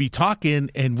breaks, we would be talking,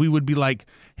 and we would be like,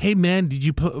 "Hey man,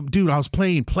 dude, I was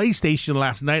playing PlayStation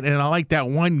last night, and I like that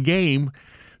one game."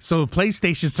 So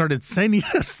PlayStation started sending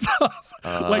us stuff.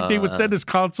 Like they would send us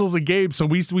consoles and games. So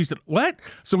we said, what?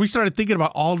 So we started thinking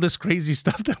about all this crazy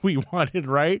stuff that we wanted,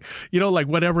 right? You know, like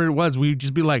whatever it was, we'd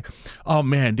just be like, oh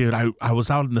man, dude, I was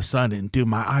out in the sun and dude,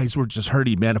 my eyes were just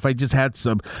hurting, man. If I just had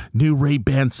some new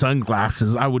Ray-Ban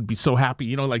sunglasses, I would be so happy,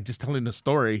 you know, like just telling the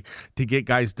story to get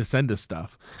guys to send us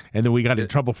stuff. And then we got in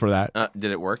trouble for that.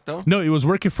 Did it work though? No, it was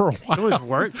working for a while. It was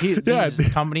work. These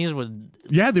companies would.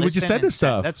 Yeah, they would just send us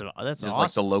stuff. That's Just awesome.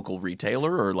 like the local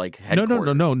retailer or like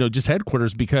headquarters? No, just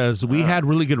headquarters because we had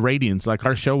really good ratings. Like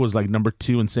our show was like number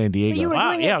 2 in San Diego. you were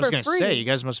Wow, doing yeah, it I was for going to free. say, you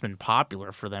guys must have been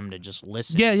popular for them to just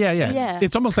listen. Yeah.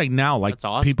 It's almost like now, like That's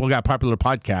awesome. people got popular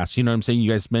podcasts. You know what I'm saying? You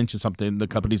guys mentioned something, the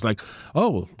company's like,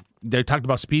 oh, they talked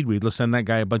about speed weed. Let's send that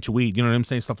guy a bunch of weed. You know what I'm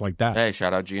saying? Stuff like that. Hey,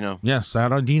 shout out Gino. Yeah,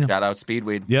 shout out Dino. Shout out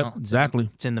Speedweed. Yep, exactly.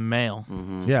 It's in the mail.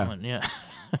 Yeah. Yeah.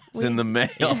 It's in the mail.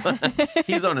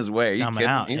 He's on his way. Are you Coming kidding?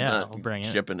 out. He's Yeah, not we'll bring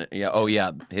it. shipping it. Yeah. Oh,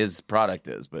 yeah. His product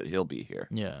is, but he'll be here.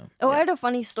 Yeah. Oh, I had a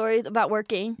funny story about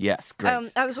working. Yes. Great.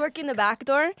 I was working the back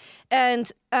door, and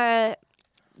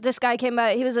this guy came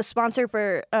by. He was a sponsor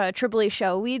for Triple E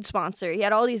show, weed sponsor. He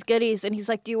had all these goodies, and he's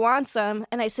like, "Do you want some?"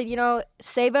 And I said, "You know,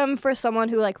 save them for someone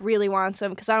who like really wants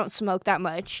them, because I don't smoke that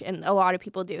much, and a lot of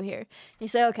people do here." And he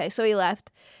said, "Okay." So he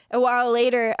left. A while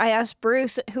later, I asked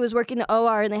Bruce, who was working the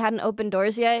OR, and they hadn't opened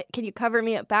doors yet, "Can you cover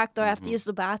me at back door? I have to use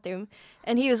the bathroom."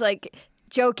 And he was like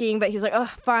joking, but he was like, "Oh,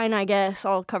 fine, I guess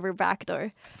I'll cover back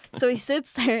door." So he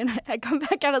sits there, and I come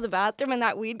back out of the bathroom, and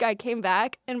that weed guy came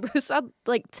back, and Bruce had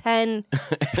like 10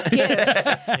 gifts,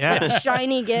 like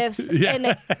shiny gifts.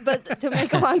 Yeah. But to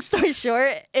make a long story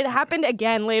short, it happened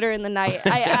again later in the night.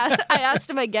 I asked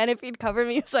him again if he'd cover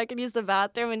me so I could use the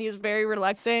bathroom, and he was very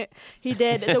reluctant. He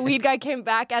did. The weed guy came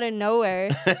back out of nowhere.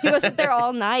 He wasn't there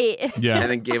all night. Yeah.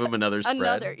 And then gave him another spread.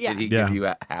 Another, yeah. Did he give you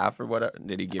a half or whatever?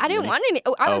 Did he give I you didn't any? want any.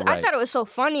 I right. thought it was so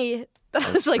funny. I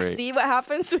was like, great. see what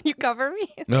happens when you cover me?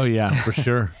 Oh, yeah, for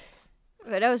sure.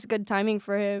 But that was good timing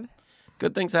for him.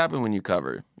 Good things happen when you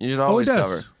cover. You should always it does.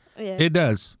 cover. Yeah. It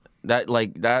does.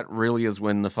 That really is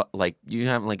when you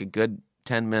have like a good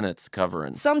 10 minutes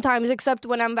covering. Sometimes, except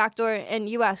when I'm backdoor and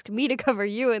you ask me to cover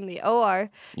you in the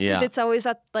OR. Yeah. Because it's always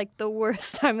at like the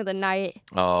worst time of the night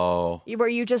Oh. where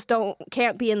you just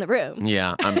can't be in the room.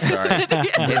 Yeah, I'm sorry.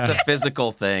 It's a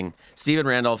physical thing. Steven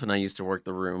Randolph and I used to work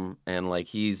the room, and like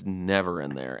he's never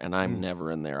in there, and I'm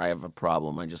never in there. I have a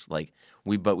problem. I just like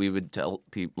we would tell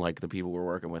people, like the people we're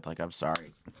working with, like, I'm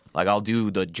sorry. Like I'll do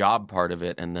the job part of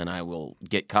it, and then I will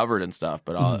get covered and stuff.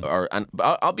 But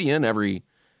I'll be in every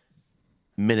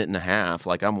minute and a half.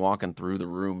 Like I'm walking through the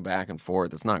room back and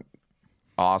forth. It's not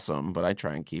awesome, but I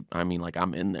try and keep. I mean, like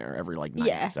I'm in there every like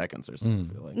 90 seconds or something.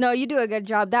 I feel like. No, you do a good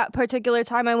job. That particular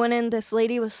time I went in, this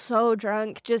lady was so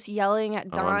drunk, just yelling at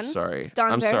Don. Oh, I'm sorry.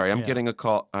 Don I'm Bear. sorry. I'm getting a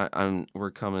call.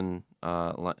 We're coming.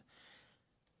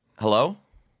 Hello?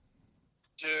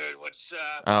 Dude, what's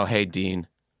up? Oh, hey, Dean.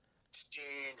 It's Dean.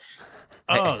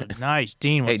 Oh, nice.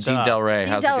 Dean, Hey, what's Dean up? Del Rey. Dean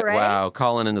How's Del it? Rey? Wow,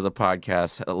 calling into the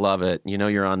podcast. I love it. You know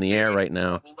you're on the air right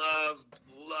now.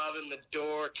 Loving the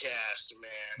Doorcast,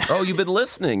 man. Oh, you've been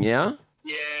listening, yeah?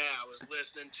 Yeah, I was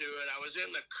listening to it. I was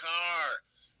in the car.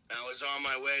 I was on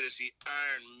my way to see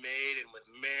Iron Maiden with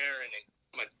Marin and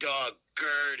my dog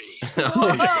Gertie.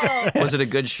 Whoa. Was it a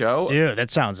good show? Dude,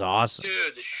 that sounds awesome.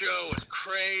 Dude, the show was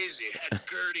crazy. It had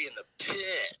Gertie in the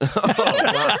pit.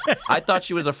 Oh, wow. I thought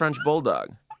she was a French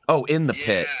bulldog. Oh, in the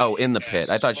pit. Yeah, Oh, in the yeah, pit.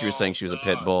 I thought you were saying she was a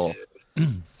pit dog, bull.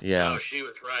 dude. Yeah. Oh, she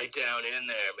was right down in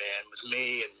there, man, with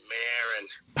me and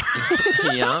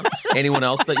Marin. Yeah. Anyone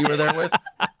else that you were there with? No,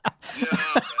 but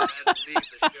I had to leave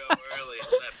the show early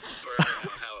and let Bert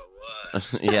know how it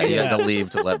was. Yeah, you had to leave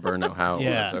to let Burr know how it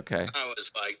Yeah. was. Okay. I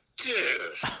was like,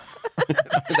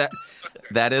 dude.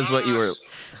 That is what you were.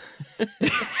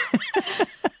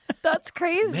 That's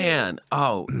crazy. Man,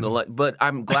 but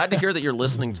I'm glad to hear that you're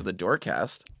listening to the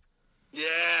Doorcast. Yeah,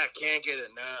 can't get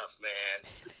enough,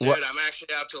 man. What- Dude, I'm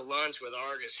actually out to lunch with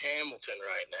Argus Hamilton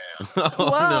right now. Oh,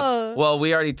 Whoa. no. Well,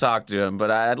 we already talked to him, but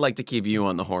I'd like to keep you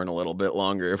on the horn a little bit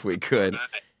longer if we could.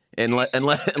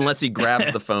 Unless he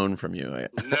grabs the phone from you.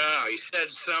 No, he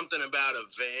said something about a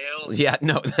veil. Yeah,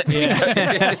 no.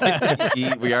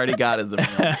 We already got his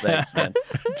email. Thanks, man.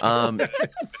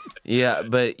 Yeah,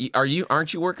 but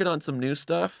aren't you working on some new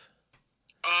stuff?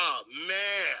 Oh,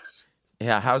 man.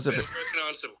 Yeah, how's it Been been? working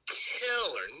on some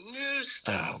killer new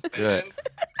stuff, Oh, good. man.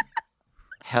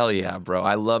 Hell yeah, bro.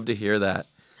 I love to hear that.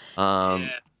 Yeah,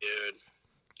 dude.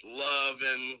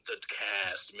 Loving the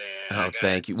cast, man. Oh,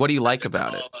 thank you. What do you like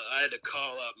about it? I had to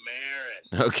call up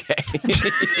Marin. Okay.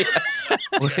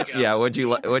 Yeah, what'd you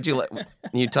like? Can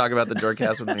you talk about the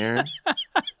Doorcast with Aaron?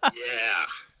 Yeah.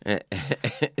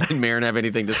 Did Marin have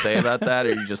anything to say about that,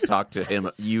 or you just talked to him?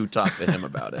 You talked to him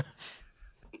about it.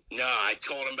 No, I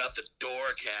told him about the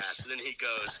Doorcast, and then he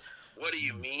goes, "What do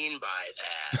you mean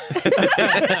by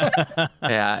that?"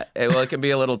 Yeah, well, it can be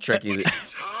a little tricky. Dude,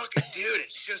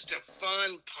 it's just a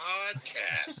fun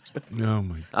podcast. Oh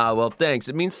my. Well, thanks.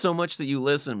 It means so much that you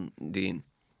listen, Dean.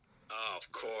 Oh,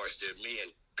 of course, dude. Me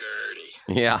and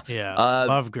Gertie. Yeah. Yeah, Uh,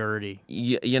 love Gertie.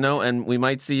 you know, and we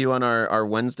might see you on our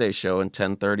Wednesday show in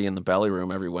 10:30 in the Belly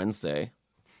Room every Wednesday.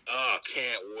 Oh,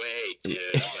 can't wait,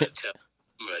 dude.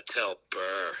 I'm gonna tell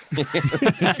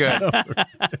Burr.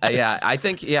 Good. Yeah, I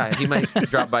think, he might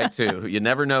drop by too. You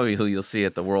never know who you'll see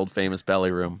at the world famous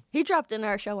Belly Room. He dropped in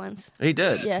our show once. He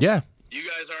did. Yeah. Yeah. You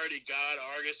guys already got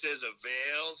Argus's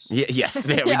avails? Yes,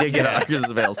 we did get Argus's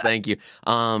avails. Thank you.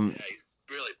 Yeah, he's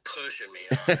really pushing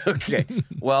me. Okay.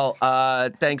 Well,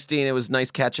 thanks, Dean. It was nice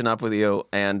catching up with you.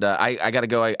 And I got to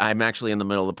go. I'm actually in the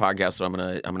middle of the podcast, so I'm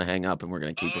gonna hang up and we're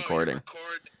gonna keep recording. You're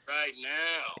recording right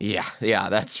now. Yeah,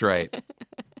 that's right. Dude,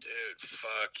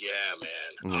 fuck yeah,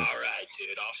 man. All right,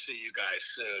 dude. I'll see you guys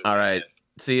soon. All right. man.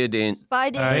 See you, Dean. Bye,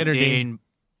 Dean. Later, Dean.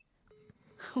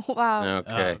 Wow.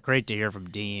 Okay. Great to hear from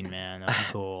Dean, man. That's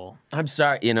cool. I'm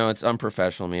sorry. It's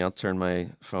unprofessional of me. I'll turn my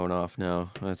phone off now.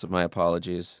 That's my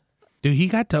apologies. Dude, he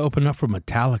got to open up for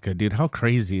Metallica, dude. How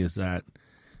crazy is that?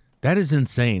 That is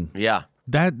insane. Yeah.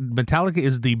 That Metallica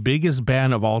is the biggest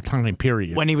band of all time,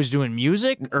 period. When he was doing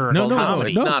music or No, no,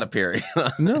 comedy? It's no. not a period.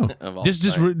 No. Of all Just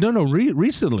time.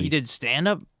 recently. He did stand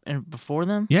up before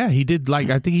them? Yeah, he did, I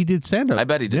think he did stand up. I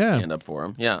bet he did Yeah. stand up for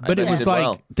him. Yeah. I But bet it he was did like,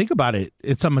 well. think about it.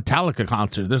 It's a Metallica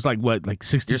concert. There's like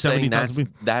 60, You're saying 70,000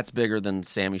 people. that's bigger than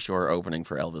Sammy Shore opening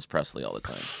for Elvis Presley all the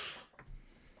time.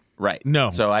 Right.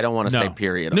 No. So I don't want to say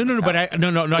period. No, on no, but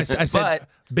Metallica. I said But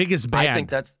biggest band. I think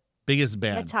that's biggest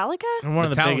band. Metallica? One of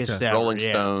the Metallica. biggest ever. Rolling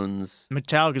yeah. Stones.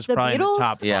 Metallica's The probably in the Beatles?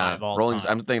 top five Yeah. all Rolling. time.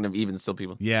 I'm thinking of Even Still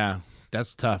People. Yeah,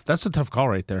 that's tough. That's a tough call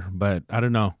right there. But I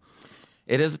don't know.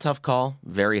 It is a tough call.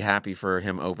 Very happy for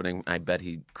him opening. I bet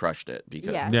he crushed it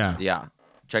because Yeah. Yeah.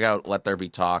 Check out Let There Be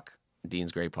Talk,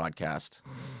 Dean's great podcast.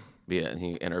 He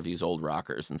interviews old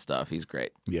rockers and stuff. He's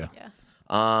great. Yeah.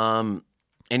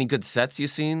 Any good sets you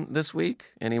seen this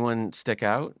week? Anyone stick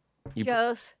out?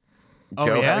 Joe's. Oh,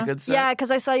 Joe had yeah? a good set. Yeah, because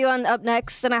I saw you on Up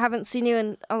Next, and I haven't seen you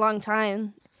in a long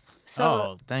time. So,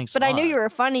 Oh, thanks. but a I knew lot. you were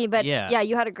funny. But Yeah.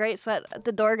 you had a great set at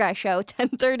the Door Guy show,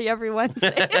 10:30 every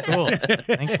Wednesday. Cool.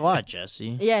 Thanks a lot,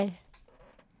 Jesse. Yeah.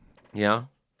 Yeah.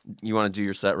 You want to do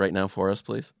your set right now for us,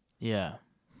 please? Yeah.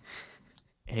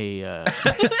 Hey,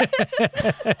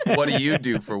 What do you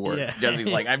do for work? Yeah. Jesse's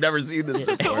like, I've never seen this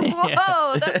before.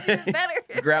 Whoa, that's even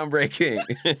better. Groundbreaking.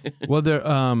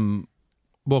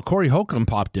 Well, Corey Holcomb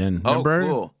popped in. Oh,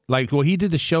 Remember? cool. He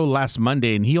did the show last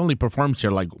Monday, and he only performs here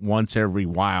like once every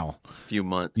while. Few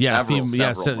months. Yeah, Several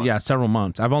months. several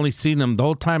months. I've only seen him the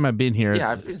whole time I've been here.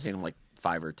 Yeah, I've seen him like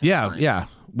 5 or 10 yeah, times. yeah.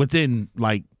 Within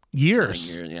like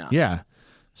years. Yeah.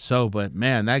 So, but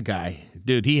man, that guy,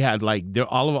 dude, he had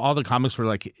all the comics were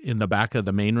like in the back of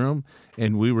the main room,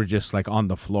 and we were just like on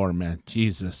the floor, man.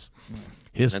 Jesus.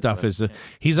 His stuff is,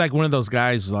 he's like one of those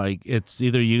guys, like, it's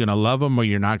either you're going to love him or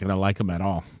you're not going to like him at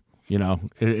all.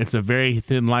 It's a very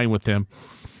thin line with him.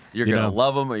 You're going to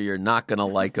love him or you're not going to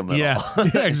like him at all.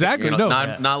 Yeah, exactly. You know,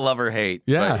 not love or hate.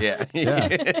 Yeah. But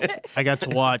yeah. I got to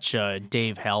watch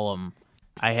Dave Hellum.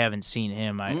 I haven't seen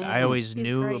him. I always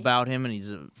knew great. about him, and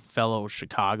he's a fellow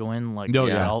Chicagoan like Oh,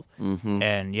 yeah. yourself. Mhm.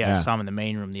 And Yeah. I saw him in the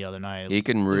main room the other night. He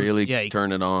can really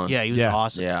turn it on. Yeah, he was Yeah.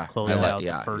 awesome. Yeah. Closed out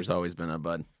the He's first. always been a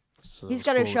bud. So He's it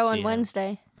got was a cool show to on see him.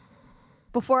 Wednesday.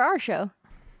 Before our show.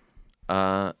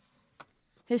 Uh,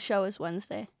 His show is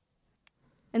Wednesday.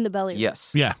 In the belly. room.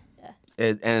 yes. Yeah.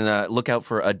 And look out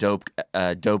for a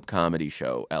dope comedy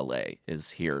show. LA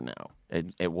is here now.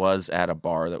 It was at a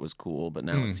bar that was cool, but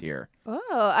now it's here. Oh,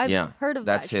 I've heard of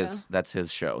that's that his. show. That's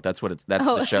his show. That's what it's. That's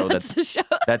Oh, the show. that's That's the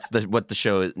show. that's what the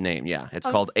show is named. Yeah, it's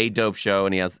called A Dope Show,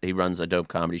 and he runs a dope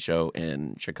comedy show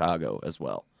in Chicago as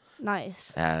well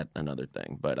Nice. at another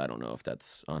thing. But I don't know if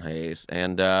that's on hiatus.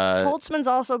 And Holtzman's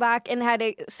also back and had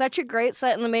such a great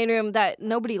set in the main room that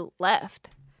nobody left.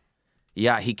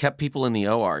 yeah, he kept people in the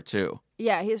OR too.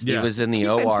 Yeah, he was in the keeping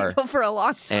OR people for a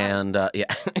long time. and yeah.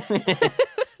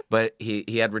 But he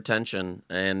had retention,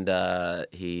 and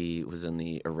he was in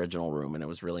the original room, and it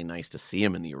was really nice to see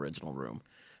him in the original room.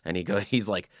 And he's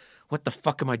like, what the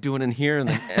fuck am I doing in here? And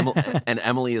then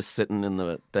Emily is sitting in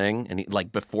the thing, and he,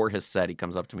 like, before his set, he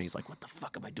comes up to me. He's like, what the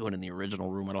fuck am I doing in the original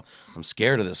room at all? I'm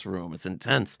scared of this room. It's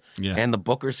intense. Yeah. And the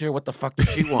booker's here. What the fuck does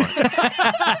she want?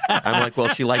 I'm like, well,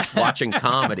 she likes watching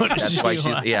comedy. That's why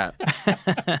she's, yeah.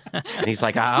 And he's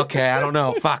like, okay, I don't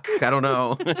know. Fuck, I don't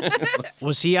know.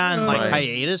 Was he on like Right.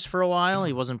 hiatus for a while?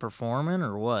 He wasn't performing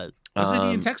or what? Wasn't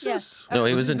he in Texas? No,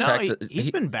 he was in Texas.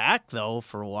 He's been back though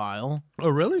for a while. Oh,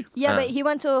 really? Yeah, but he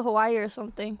went to Hawaii or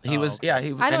something. He was, okay. yeah,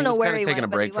 he, I don't and know he was where kind he of taking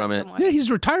went, a break but he from went it. somewhere. Yeah, he's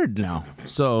retired now.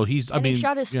 So he's, And he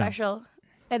shot his yeah. special,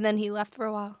 and then he left for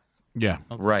a while. Yeah.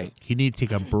 Right. He needed to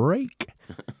take a break.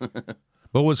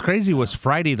 But what's crazy was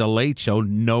Friday, the late show,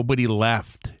 nobody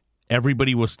left.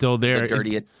 Everybody was still there. The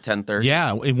Dirty at 10:30.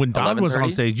 Yeah, and when Don was on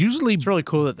 11:30? stage, usually, It's really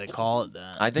cool that they call it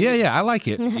that. I think. yeah, I like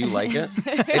it. Do you like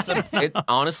it?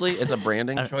 Honestly, it's a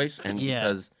branding choice, and yeah.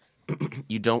 because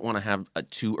you don't want to have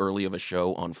too early of a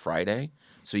show on Friday,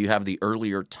 so you have the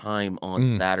earlier time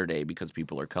on Saturday because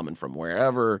people are coming from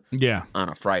wherever Yeah, on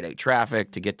a Friday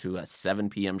traffic to get to a 7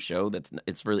 p.m. show.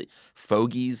 It's really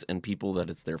fogies and people that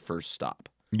it's their first stop.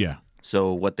 yeah.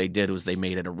 So what they did was they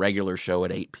made it a regular show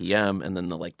at 8 p.m. and then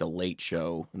the late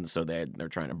show, and so they're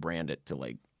trying to brand it to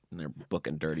like they're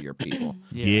booking dirtier people.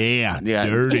 Yeah, Yeah.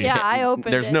 dirty. Yeah, I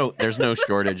opened There's it. there's no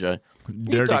shortage of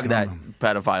you Dirty talk that comic.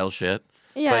 pedophile shit.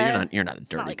 Yeah, But you're not a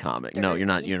dirty like comic. No, you're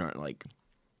not like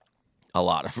a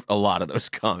lot of those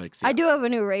comics. Yeah. I do have a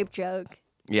new rape joke.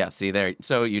 Yeah, see there.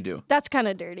 So you do. That's kind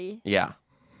of dirty. Yeah.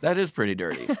 That is pretty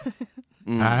dirty.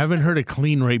 I haven't heard a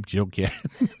clean rape joke yet.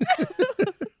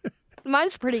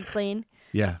 Mine's pretty clean.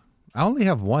 Yeah, I only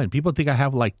have one. People think I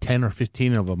have like 10 or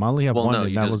 15 of them. I only have Well, one. no, and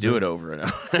you that just was do it over and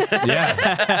over.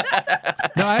 Yeah.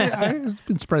 No, I've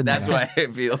been spreading That's that. why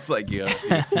it feels like you.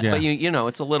 Yeah. But you know,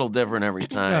 it's a little different every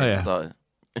time. Oh, yeah. It's all,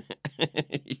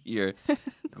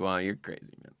 Guam, you're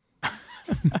crazy,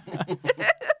 man.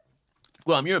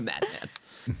 Guam, you're a madman.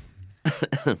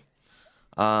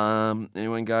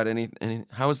 Anyone got any?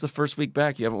 How was the first week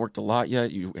back? You haven't worked a lot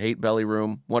yet. You hate belly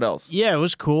room. What else? Yeah, it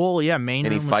was cool. Yeah, main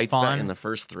Any room was fights fun. back in the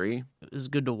first 3? It was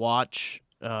good to watch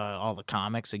all the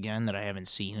comics again that I haven't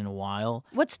seen in a while.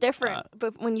 What's different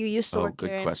but when you used to oh, work good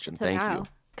there question. to Thank now? you.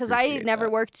 Because I Appreciate never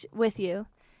that. worked with you,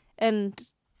 and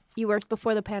you worked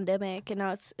before the pandemic, and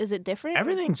now is it different?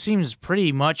 Everything seems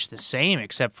pretty much the same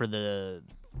except for the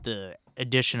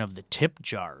addition of the tip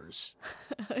jars.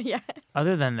 Yeah.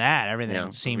 Other than that, everything Yeah,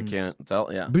 seems. we can't tell.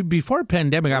 Yeah. Before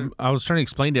pandemic, I was trying to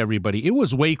explain to everybody, it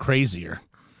was way crazier.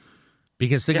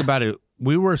 Because think about it,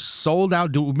 we were sold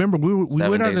out. Remember, we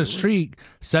 7 went on days the a week. street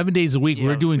 7 days a week. We Yeah,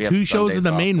 were doing We have 2 shows in Sundays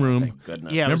the off main now, room. thank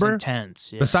goodness. Yeah, it was Remember?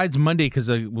 intense. Yeah. Besides Monday, because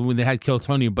when they had Kill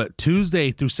Tony, but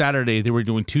Tuesday through Saturday, they were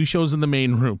doing 2 shows in the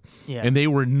main room. Yeah. And they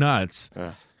were nuts.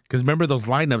 Ugh. Because remember those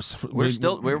lineups?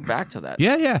 We're back to that.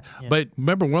 Yeah. But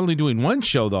remember, we're only doing 1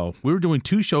 show, though. We were doing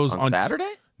 2 shows On Saturday?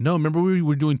 No, remember we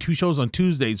were doing 2 shows on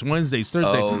Tuesdays, Wednesdays,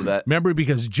 Thursdays. Oh, that- Remember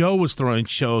because Joe was throwing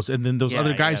shows, and then those Yeah,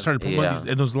 other guys yeah. started promoting, Yeah. these,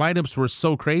 and those lineups were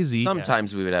so crazy.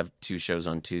 Sometimes we would have 2 shows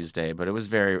on Tuesday, but it was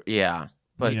very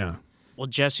But yeah, Well,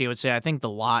 Jesse, I would say I think the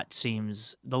lot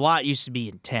used to be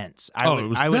intense. It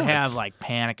was I would nuts. have like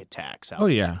panic attacks. Out oh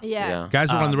yeah. Yeah. Guys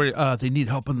were on the radio. They need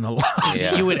help in the line.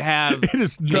 Yeah. You would have It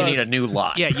is they nuts. need a new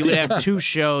lot. Yeah, you would have 2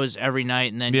 shows every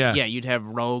night, and then Yeah. you'd have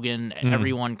Rogan,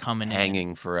 everyone coming in,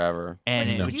 hanging forever. and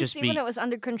it Did would you just see be. when it was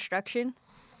under construction?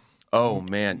 Oh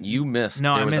man, you missed.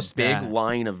 No, there I was missed a big that.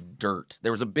 line of dirt.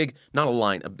 There was a big, not a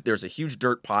line. There's a huge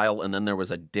dirt pile, and then there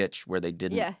was a ditch where they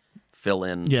didn't Yeah. fill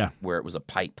in. Yeah. where it was a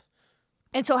pipe.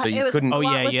 And so, So you it was, couldn't- the Oh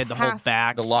lot yeah, was you had the whole half.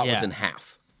 back. The lot was Yeah. in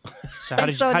half. So how And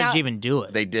did so how now- did you even do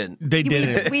it? They didn't. They did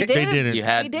it. we They didn't. did it. You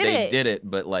had We did they it. did it,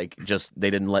 but like just they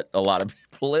didn't let a lot of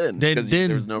people in They because didn't.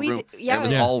 there was no We room. d- yeah. It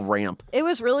was Yeah. all ramp. It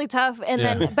was really tough, and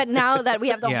Yeah. then but now that we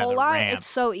have the Yeah, whole the lot, ramp. it's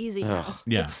so easy now. Ugh.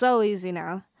 Yeah. It's so easy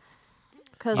now.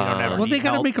 Because You don't ever Well, they need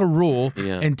gotta help. make a rule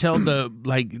Yeah. and tell the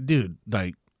dude,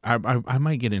 I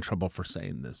might get in trouble for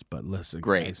saying this, but listen,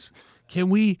 Great. guys, can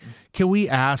we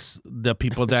ask the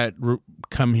people that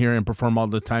come here and perform all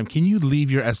the time? Can you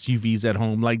leave your SUVs at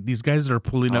home? Like these guys that are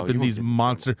pulling Oh, up you in won't these get in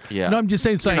monster. Yeah. No, I'm just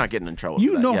saying. It's You're like, not getting in trouble.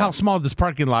 you for that. know Yeah. how small this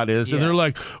parking lot is, and Yeah. they're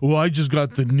like, "Well, I just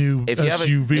got the new If you have a-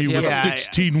 SUV if you with have a a-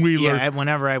 16-wheeler." Yeah,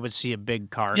 whenever I would see a big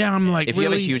car. Yeah, I'm like, If you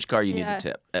have a really? huge car, you need Yeah. to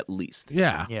tip at least.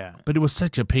 Yeah, Yeah. But it was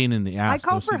such a pain in the ass. I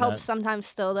call to for see help that. sometimes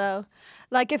still though.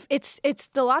 Like if it's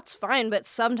the lot's fine, but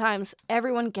sometimes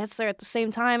everyone gets there at the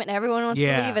same time and everyone wants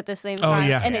Yeah. to leave at the same Oh, time.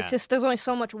 yeah. And Yeah. it's just there's only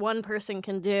so much one person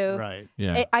can do. Right.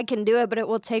 Yeah, I can do it, but it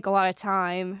will take a lot of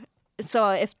time. So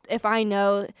if I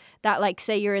know that, like,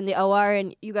 say you're in the OR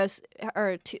and you guys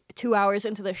are 2 hours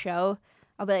into the show,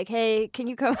 I'll be like, hey, can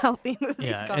you come help me move these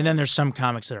Yeah, cars? and then there's some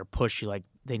comics that are pushy. Like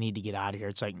they need to get out of here.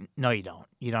 It's like, no, you don't.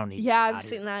 You don't need to Yeah, get out I've of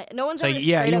seen here. that. No one's So ever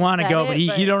yeah, straight you up want to said go, it,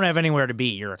 but you don't have anywhere to be.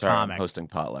 You're a Sorry, I'm comic. hosting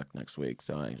potluck next week,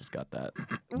 so I just got that.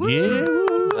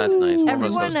 Woo! That's nice. We're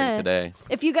Everyone, hosting today.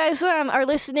 If you guys are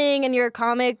listening and you're a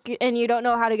comic and you don't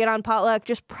know how to get on potluck,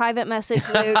 just private message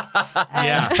Luke.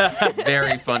 Yeah.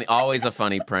 Very funny. Always a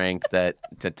funny prank to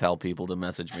tell people to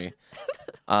message me.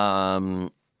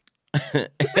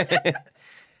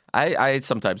 I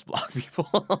sometimes block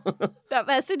people. That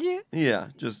message you? Yeah,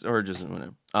 just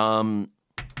whatever.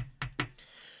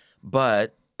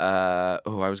 But I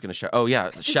was gonna shout. Oh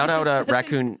yeah, shout out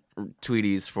Raccoon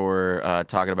Tweeties for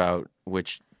talking about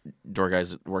which door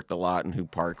guys worked a lot and who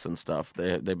parks and stuff.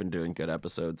 They've been doing good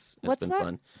episodes. It's What's been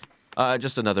that? fun.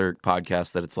 Just another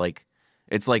podcast that it's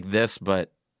like this,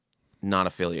 but not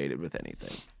affiliated with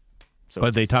anything. So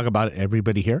But they talk about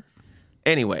everybody here.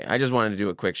 anyway, I just wanted to do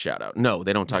a quick shout out. No,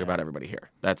 they don't talk about everybody here.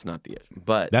 That's not the issue.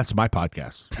 But That's my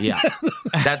podcast. yeah,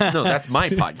 that's my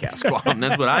podcast, Guam.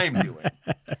 That's what I'm doing.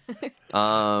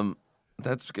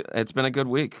 It's been a good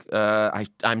week.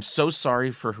 I'm so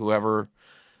sorry for whoever.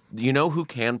 You know who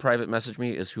can private message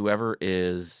me is whoever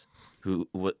is who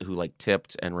like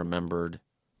tipped and remembered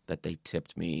that they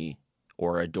tipped me,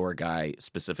 or a door guy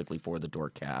specifically for the door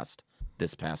cast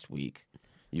this past week.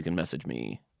 You can message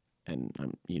me, and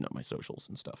my socials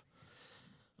and stuff.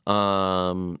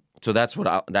 So that's what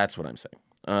I'm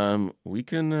saying. We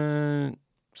can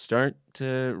start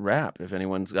to wrap. If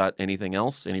anyone's got anything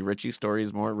else, any Richie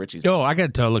stories more? Richie's. Oh, I got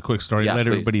to tell a quick story. Yeah, Let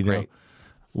please. everybody know. Great.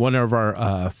 One of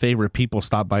our favorite people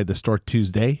stopped by the store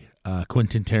Tuesday.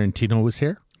 Quentin Tarantino was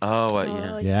here. Oh,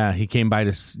 yeah. Yeah, he came by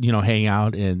to hang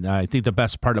out, and I think the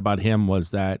best part about him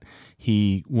was that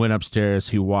he went upstairs,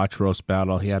 he watched Roast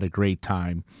Battle, he had a great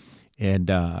time, and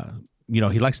he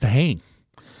likes to hang.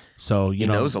 So he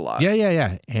knows a lot.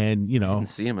 Yeah, and I didn't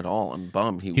see him at all. I'm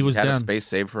bummed. He was had a down. space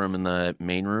saved for him in the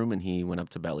main room, and he went up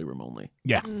to belly room only.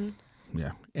 yeah,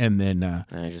 and then And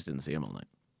I just didn't see him all night.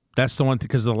 that's the one thing,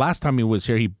 because the last time he was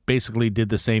here, he basically did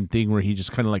the same thing where he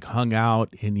just kind of like hung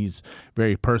out, and he's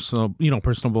very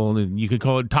personable, and you could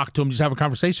talk to him, just have a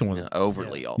conversation with him.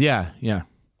 Overly all. Yeah.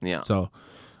 You're So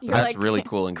That's really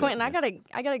cool and good. Quentin, I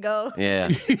gotta go. Yeah.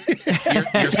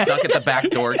 you're stuck at the back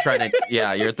door trying to.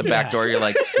 Yeah, you're at the back door. You're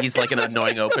like, he's like an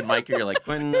annoying open micer. You're like,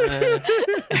 Quinn.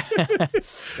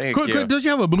 Thank you. Don't you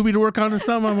have a movie to work on or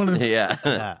something? I want to.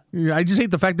 Yeah. Yeah, I just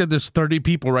hate the fact that there's 30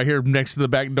 people right here next to the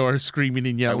back door screaming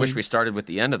and I yelling. wish we started with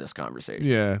the end of this conversation.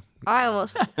 Yeah. I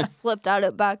almost flipped out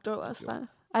at back door last time.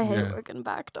 I hate Yeah. working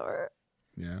back door.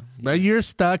 Yeah. But you're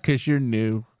stuck because you're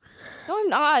new. No, I'm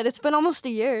not. It's been almost a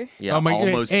year. Yeah, Oh my-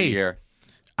 almost hey, a year.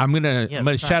 I'm gonna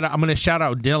that's shout out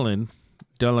Dylan.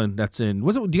 Dylan, that's in. Do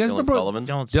you guys Dylan remember? Sullivan.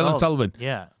 Dylan Sullivan.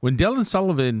 Yeah. When Dylan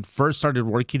Sullivan first started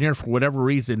working here, for whatever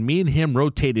reason, me and him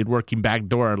rotated working back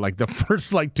door. Like the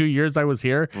first 2 years I was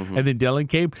here, Mm-hmm. and then Dylan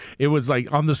came. It was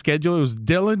like on the schedule. It was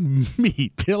Dylan,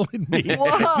 me, Dylan, me. Whoa.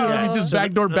 Dylan, just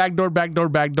back door.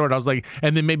 And I was like,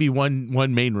 and then maybe one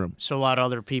main room. So a lot of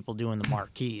other people doing the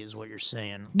marquee is what you're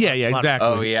saying. Yeah, A lot of- exactly.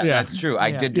 Oh yeah, that's true.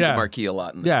 I did do Yeah. the marquee a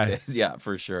lot in those Yeah. days. Yeah,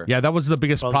 for sure. Yeah, that was the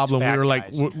biggest Well, problem. these We were fat like,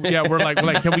 guys. we're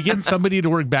like, can we get somebody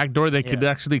to work back door that could Yeah.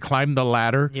 actually climb the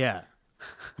ladder? Yeah.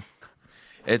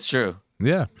 It's true.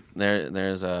 Yeah.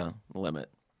 There's a limit.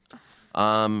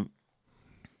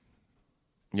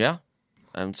 Yeah.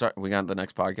 I'm sorry we got the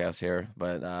next podcast here,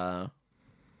 but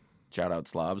shout out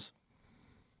slobs.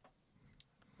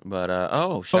 But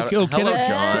shout Okay, out, okay, hello then-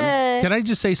 John. Hey. Can I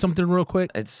just say something real quick?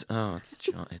 It's John.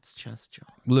 It's just John.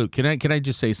 Luke, can I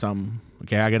just say something?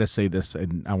 Okay, I got to say this,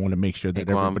 and I want to make sure that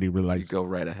Guam, everybody you realizes. go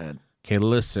right ahead. Okay,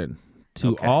 listen to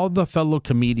Okay. all the fellow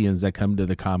comedians that come to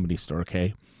the Comedy Store,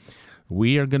 okay?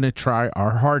 We are going to try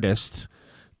our hardest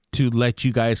to let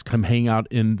you guys come hang out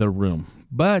in the room.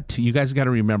 But you guys got to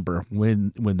remember,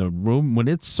 when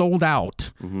it's sold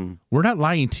out, Mm-hmm. we're not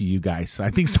lying to you guys.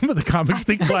 I think some of the comics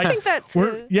think like, think that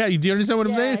too. yeah, do you understand what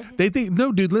I'm Yeah. saying? They think,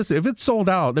 no, dude, listen, if it's sold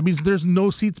out, that means there's no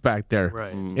seats back there.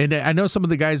 Right. And I know some of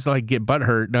the guys get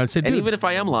butthurt. And I said, And dude, even if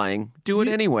I am lying, do it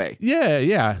anyway.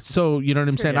 yeah. So, you know what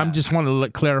I'm saying? I'm just want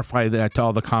to clarify that to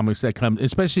all the comics that come,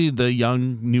 especially the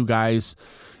young, new guys.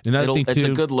 Another thing, It's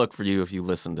too. a good look for you if you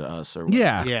listen to us. Or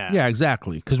Yeah,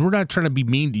 exactly. Because we're not trying to be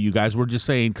mean to you guys. We're just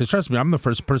saying, because trust me, I'm the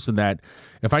first person that,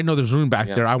 if I know there's room back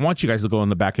there, I want you guys to go in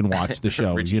the back and watch the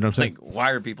show. Richie's You know what I'm saying? like, why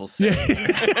are people sitting?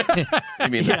 You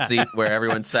mean the seat where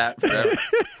everyone sat forever?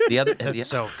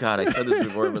 God, I said this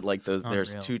before, but there's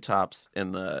Unreal. two tops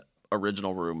in the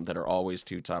original room that are always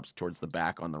two tops towards the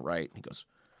back on the right. He goes,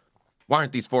 Why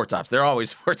aren't these 4-tops? They're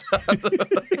always 4-tops.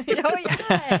 Oh,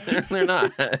 yeah. They're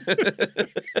not.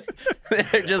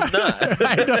 They're just not.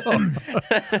 I know.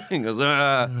 He goes,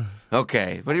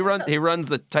 okay. But he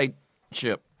runs a tight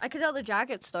ship. I could tell the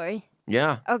jacket story.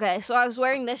 Yeah. Okay, so I was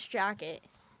wearing this jacket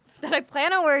that I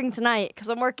plan on wearing tonight because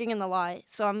I'm working in the lot,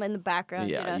 so I'm in the background.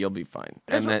 Yeah, you'll be fine.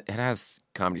 There's And it has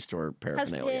Comedy Store It has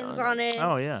paraphernalia pins on on it.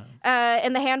 Oh, yeah.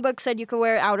 And the handbook said you could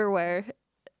wear outerwear.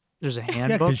 There's a Yeah,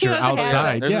 handbook. because you're There's a handbook.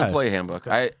 outside. There's Yeah. a play handbook.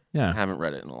 I Yeah. haven't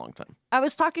read it in a long time. I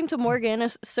was talking to Morgan, a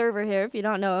server here, if you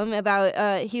don't know him,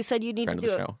 about, he said you need Friend to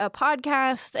of the do show. a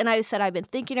podcast. And I said, I've been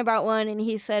thinking about one. And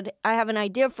he said, I have an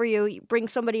idea for you. You bring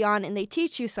somebody on and they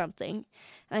teach you something.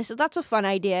 And I said, that's a fun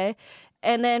idea.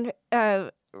 And then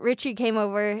Richie came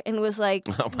over and was like,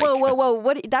 Oh my whoa,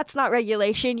 what? That's not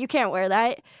regulation. You can't wear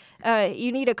that.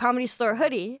 You need a Comedy Store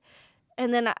hoodie.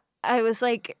 And then I was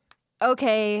like,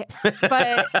 okay,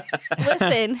 but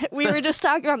listen, we were just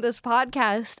talking on this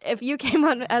podcast. If you came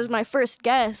on as my first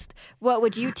guest, what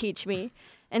would you teach me?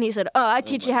 And he said, I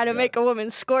teach you how to make a woman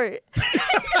squirt.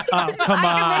 Oh, come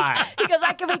on. He goes,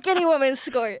 I can make any woman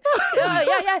squirt.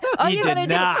 Yeah. All He you did gotta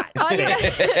not do, all you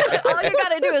say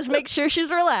gotta do is make sure she's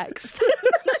relaxed.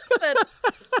 I said,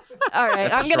 all right,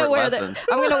 That's a I'm gonna short wear lesson.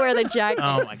 I'm gonna wear the jacket.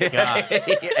 Oh, my God.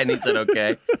 And he said,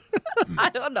 okay. I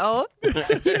don't know. He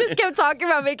just kept talking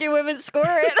about making women squirt.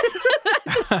 I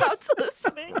just stopped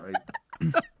listening.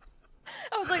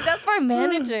 I was like, that's my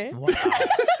manager. Wow.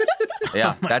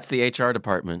 Yeah, that's the HR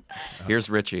department. Here's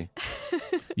Richie.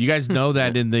 You guys know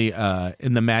that in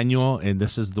the manual, and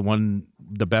this is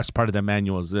the best part of the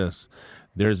manual is this.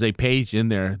 There's a page in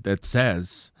there that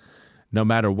says, no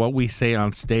matter what we say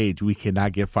on stage, we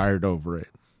cannot get fired over it.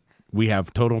 We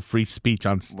have total free speech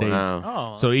on stage.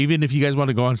 Wow. Oh. So even if you guys want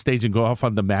to go on stage and go off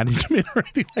on the management or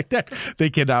anything like that, they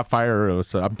cannot fire us.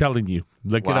 So I'm telling you,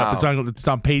 look it up. Wow. It's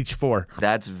on page 4.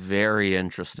 That's very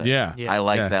interesting. Yeah. I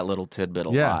like Yeah. that little tidbit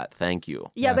a Yeah. lot. Thank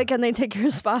you. Yeah, but can they take your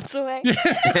spots away?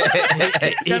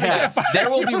 Yeah. There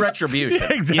will be retribution.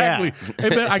 Exactly. Hey,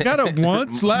 man, I got it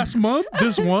once last month.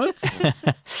 This once.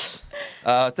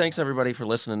 Thanks, everybody, for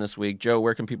listening this week. Joe,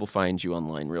 where can people find you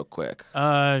online real quick?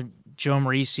 Joe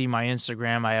Marrese, my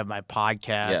Instagram. I have my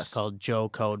podcast Yes. called Joe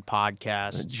Code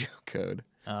Podcast. Joe Code.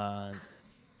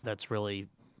 That's really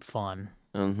fun.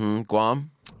 Mm-hmm. Guam?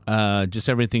 Just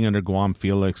everything under Guam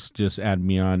Felix. Just add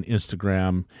me on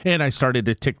Instagram. And I started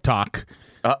a TikTok.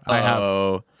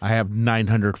 Uh-oh. I have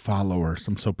 900 followers.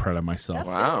 I'm so proud of myself.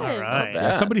 Wow. All right. Not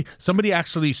Yeah, bad. somebody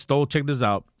actually stole. Check this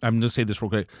out. I'm going to say this real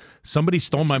quick. Somebody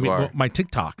stole Yes, you are. my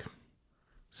TikTok.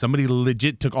 Somebody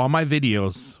legit took all my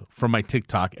videos from my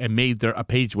TikTok and made a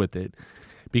page with it.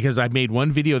 Because I made one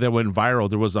video that went viral.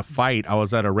 There was a fight. I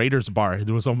was at a Raiders bar.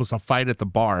 There was almost a fight at the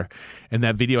bar. And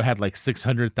that video had like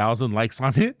 600,000 likes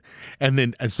on it. And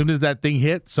then as soon as that thing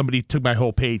hit, somebody took my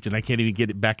whole page. And I can't even get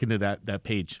it back into that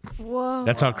page. Whoa.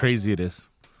 That's how crazy it is.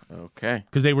 Okay.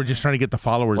 Because they were just trying to get the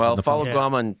followers. Well, and the follow Yeah.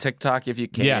 Guam on TikTok if you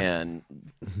can. Yeah.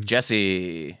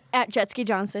 Jessie. At Jetski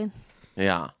Johnson.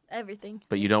 Yeah. Everything.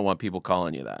 But you don't want people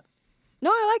calling you that. No,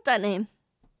 I like that name.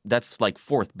 That's like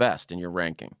 4th best in your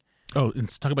ranking. Oh, and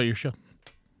let's talk about your show.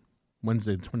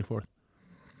 Wednesday, the 24th.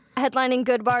 Headlining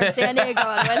Good Bar in San Diego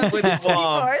on Wednesday, the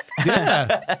 24th.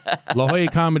 Yeah. La Jolla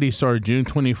Comedy Store, June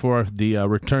 24th, the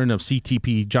return of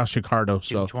CTP, Josh Ricardo.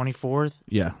 June So, 24th.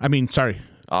 yeah. I mean, sorry.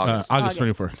 August. August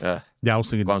 24th. Yeah, I was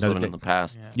thinking Guam's another living day. in the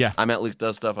past. Yeah. I'm at Luke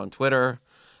Does Stuff on Twitter.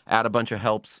 Add a bunch of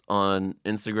helps on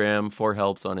Instagram, 4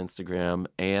 helps on Instagram.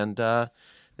 And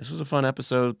this was a fun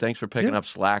episode. Thanks for picking up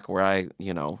slack where I,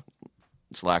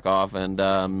 slack off. And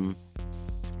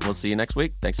we'll see you next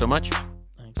week. Thanks so much.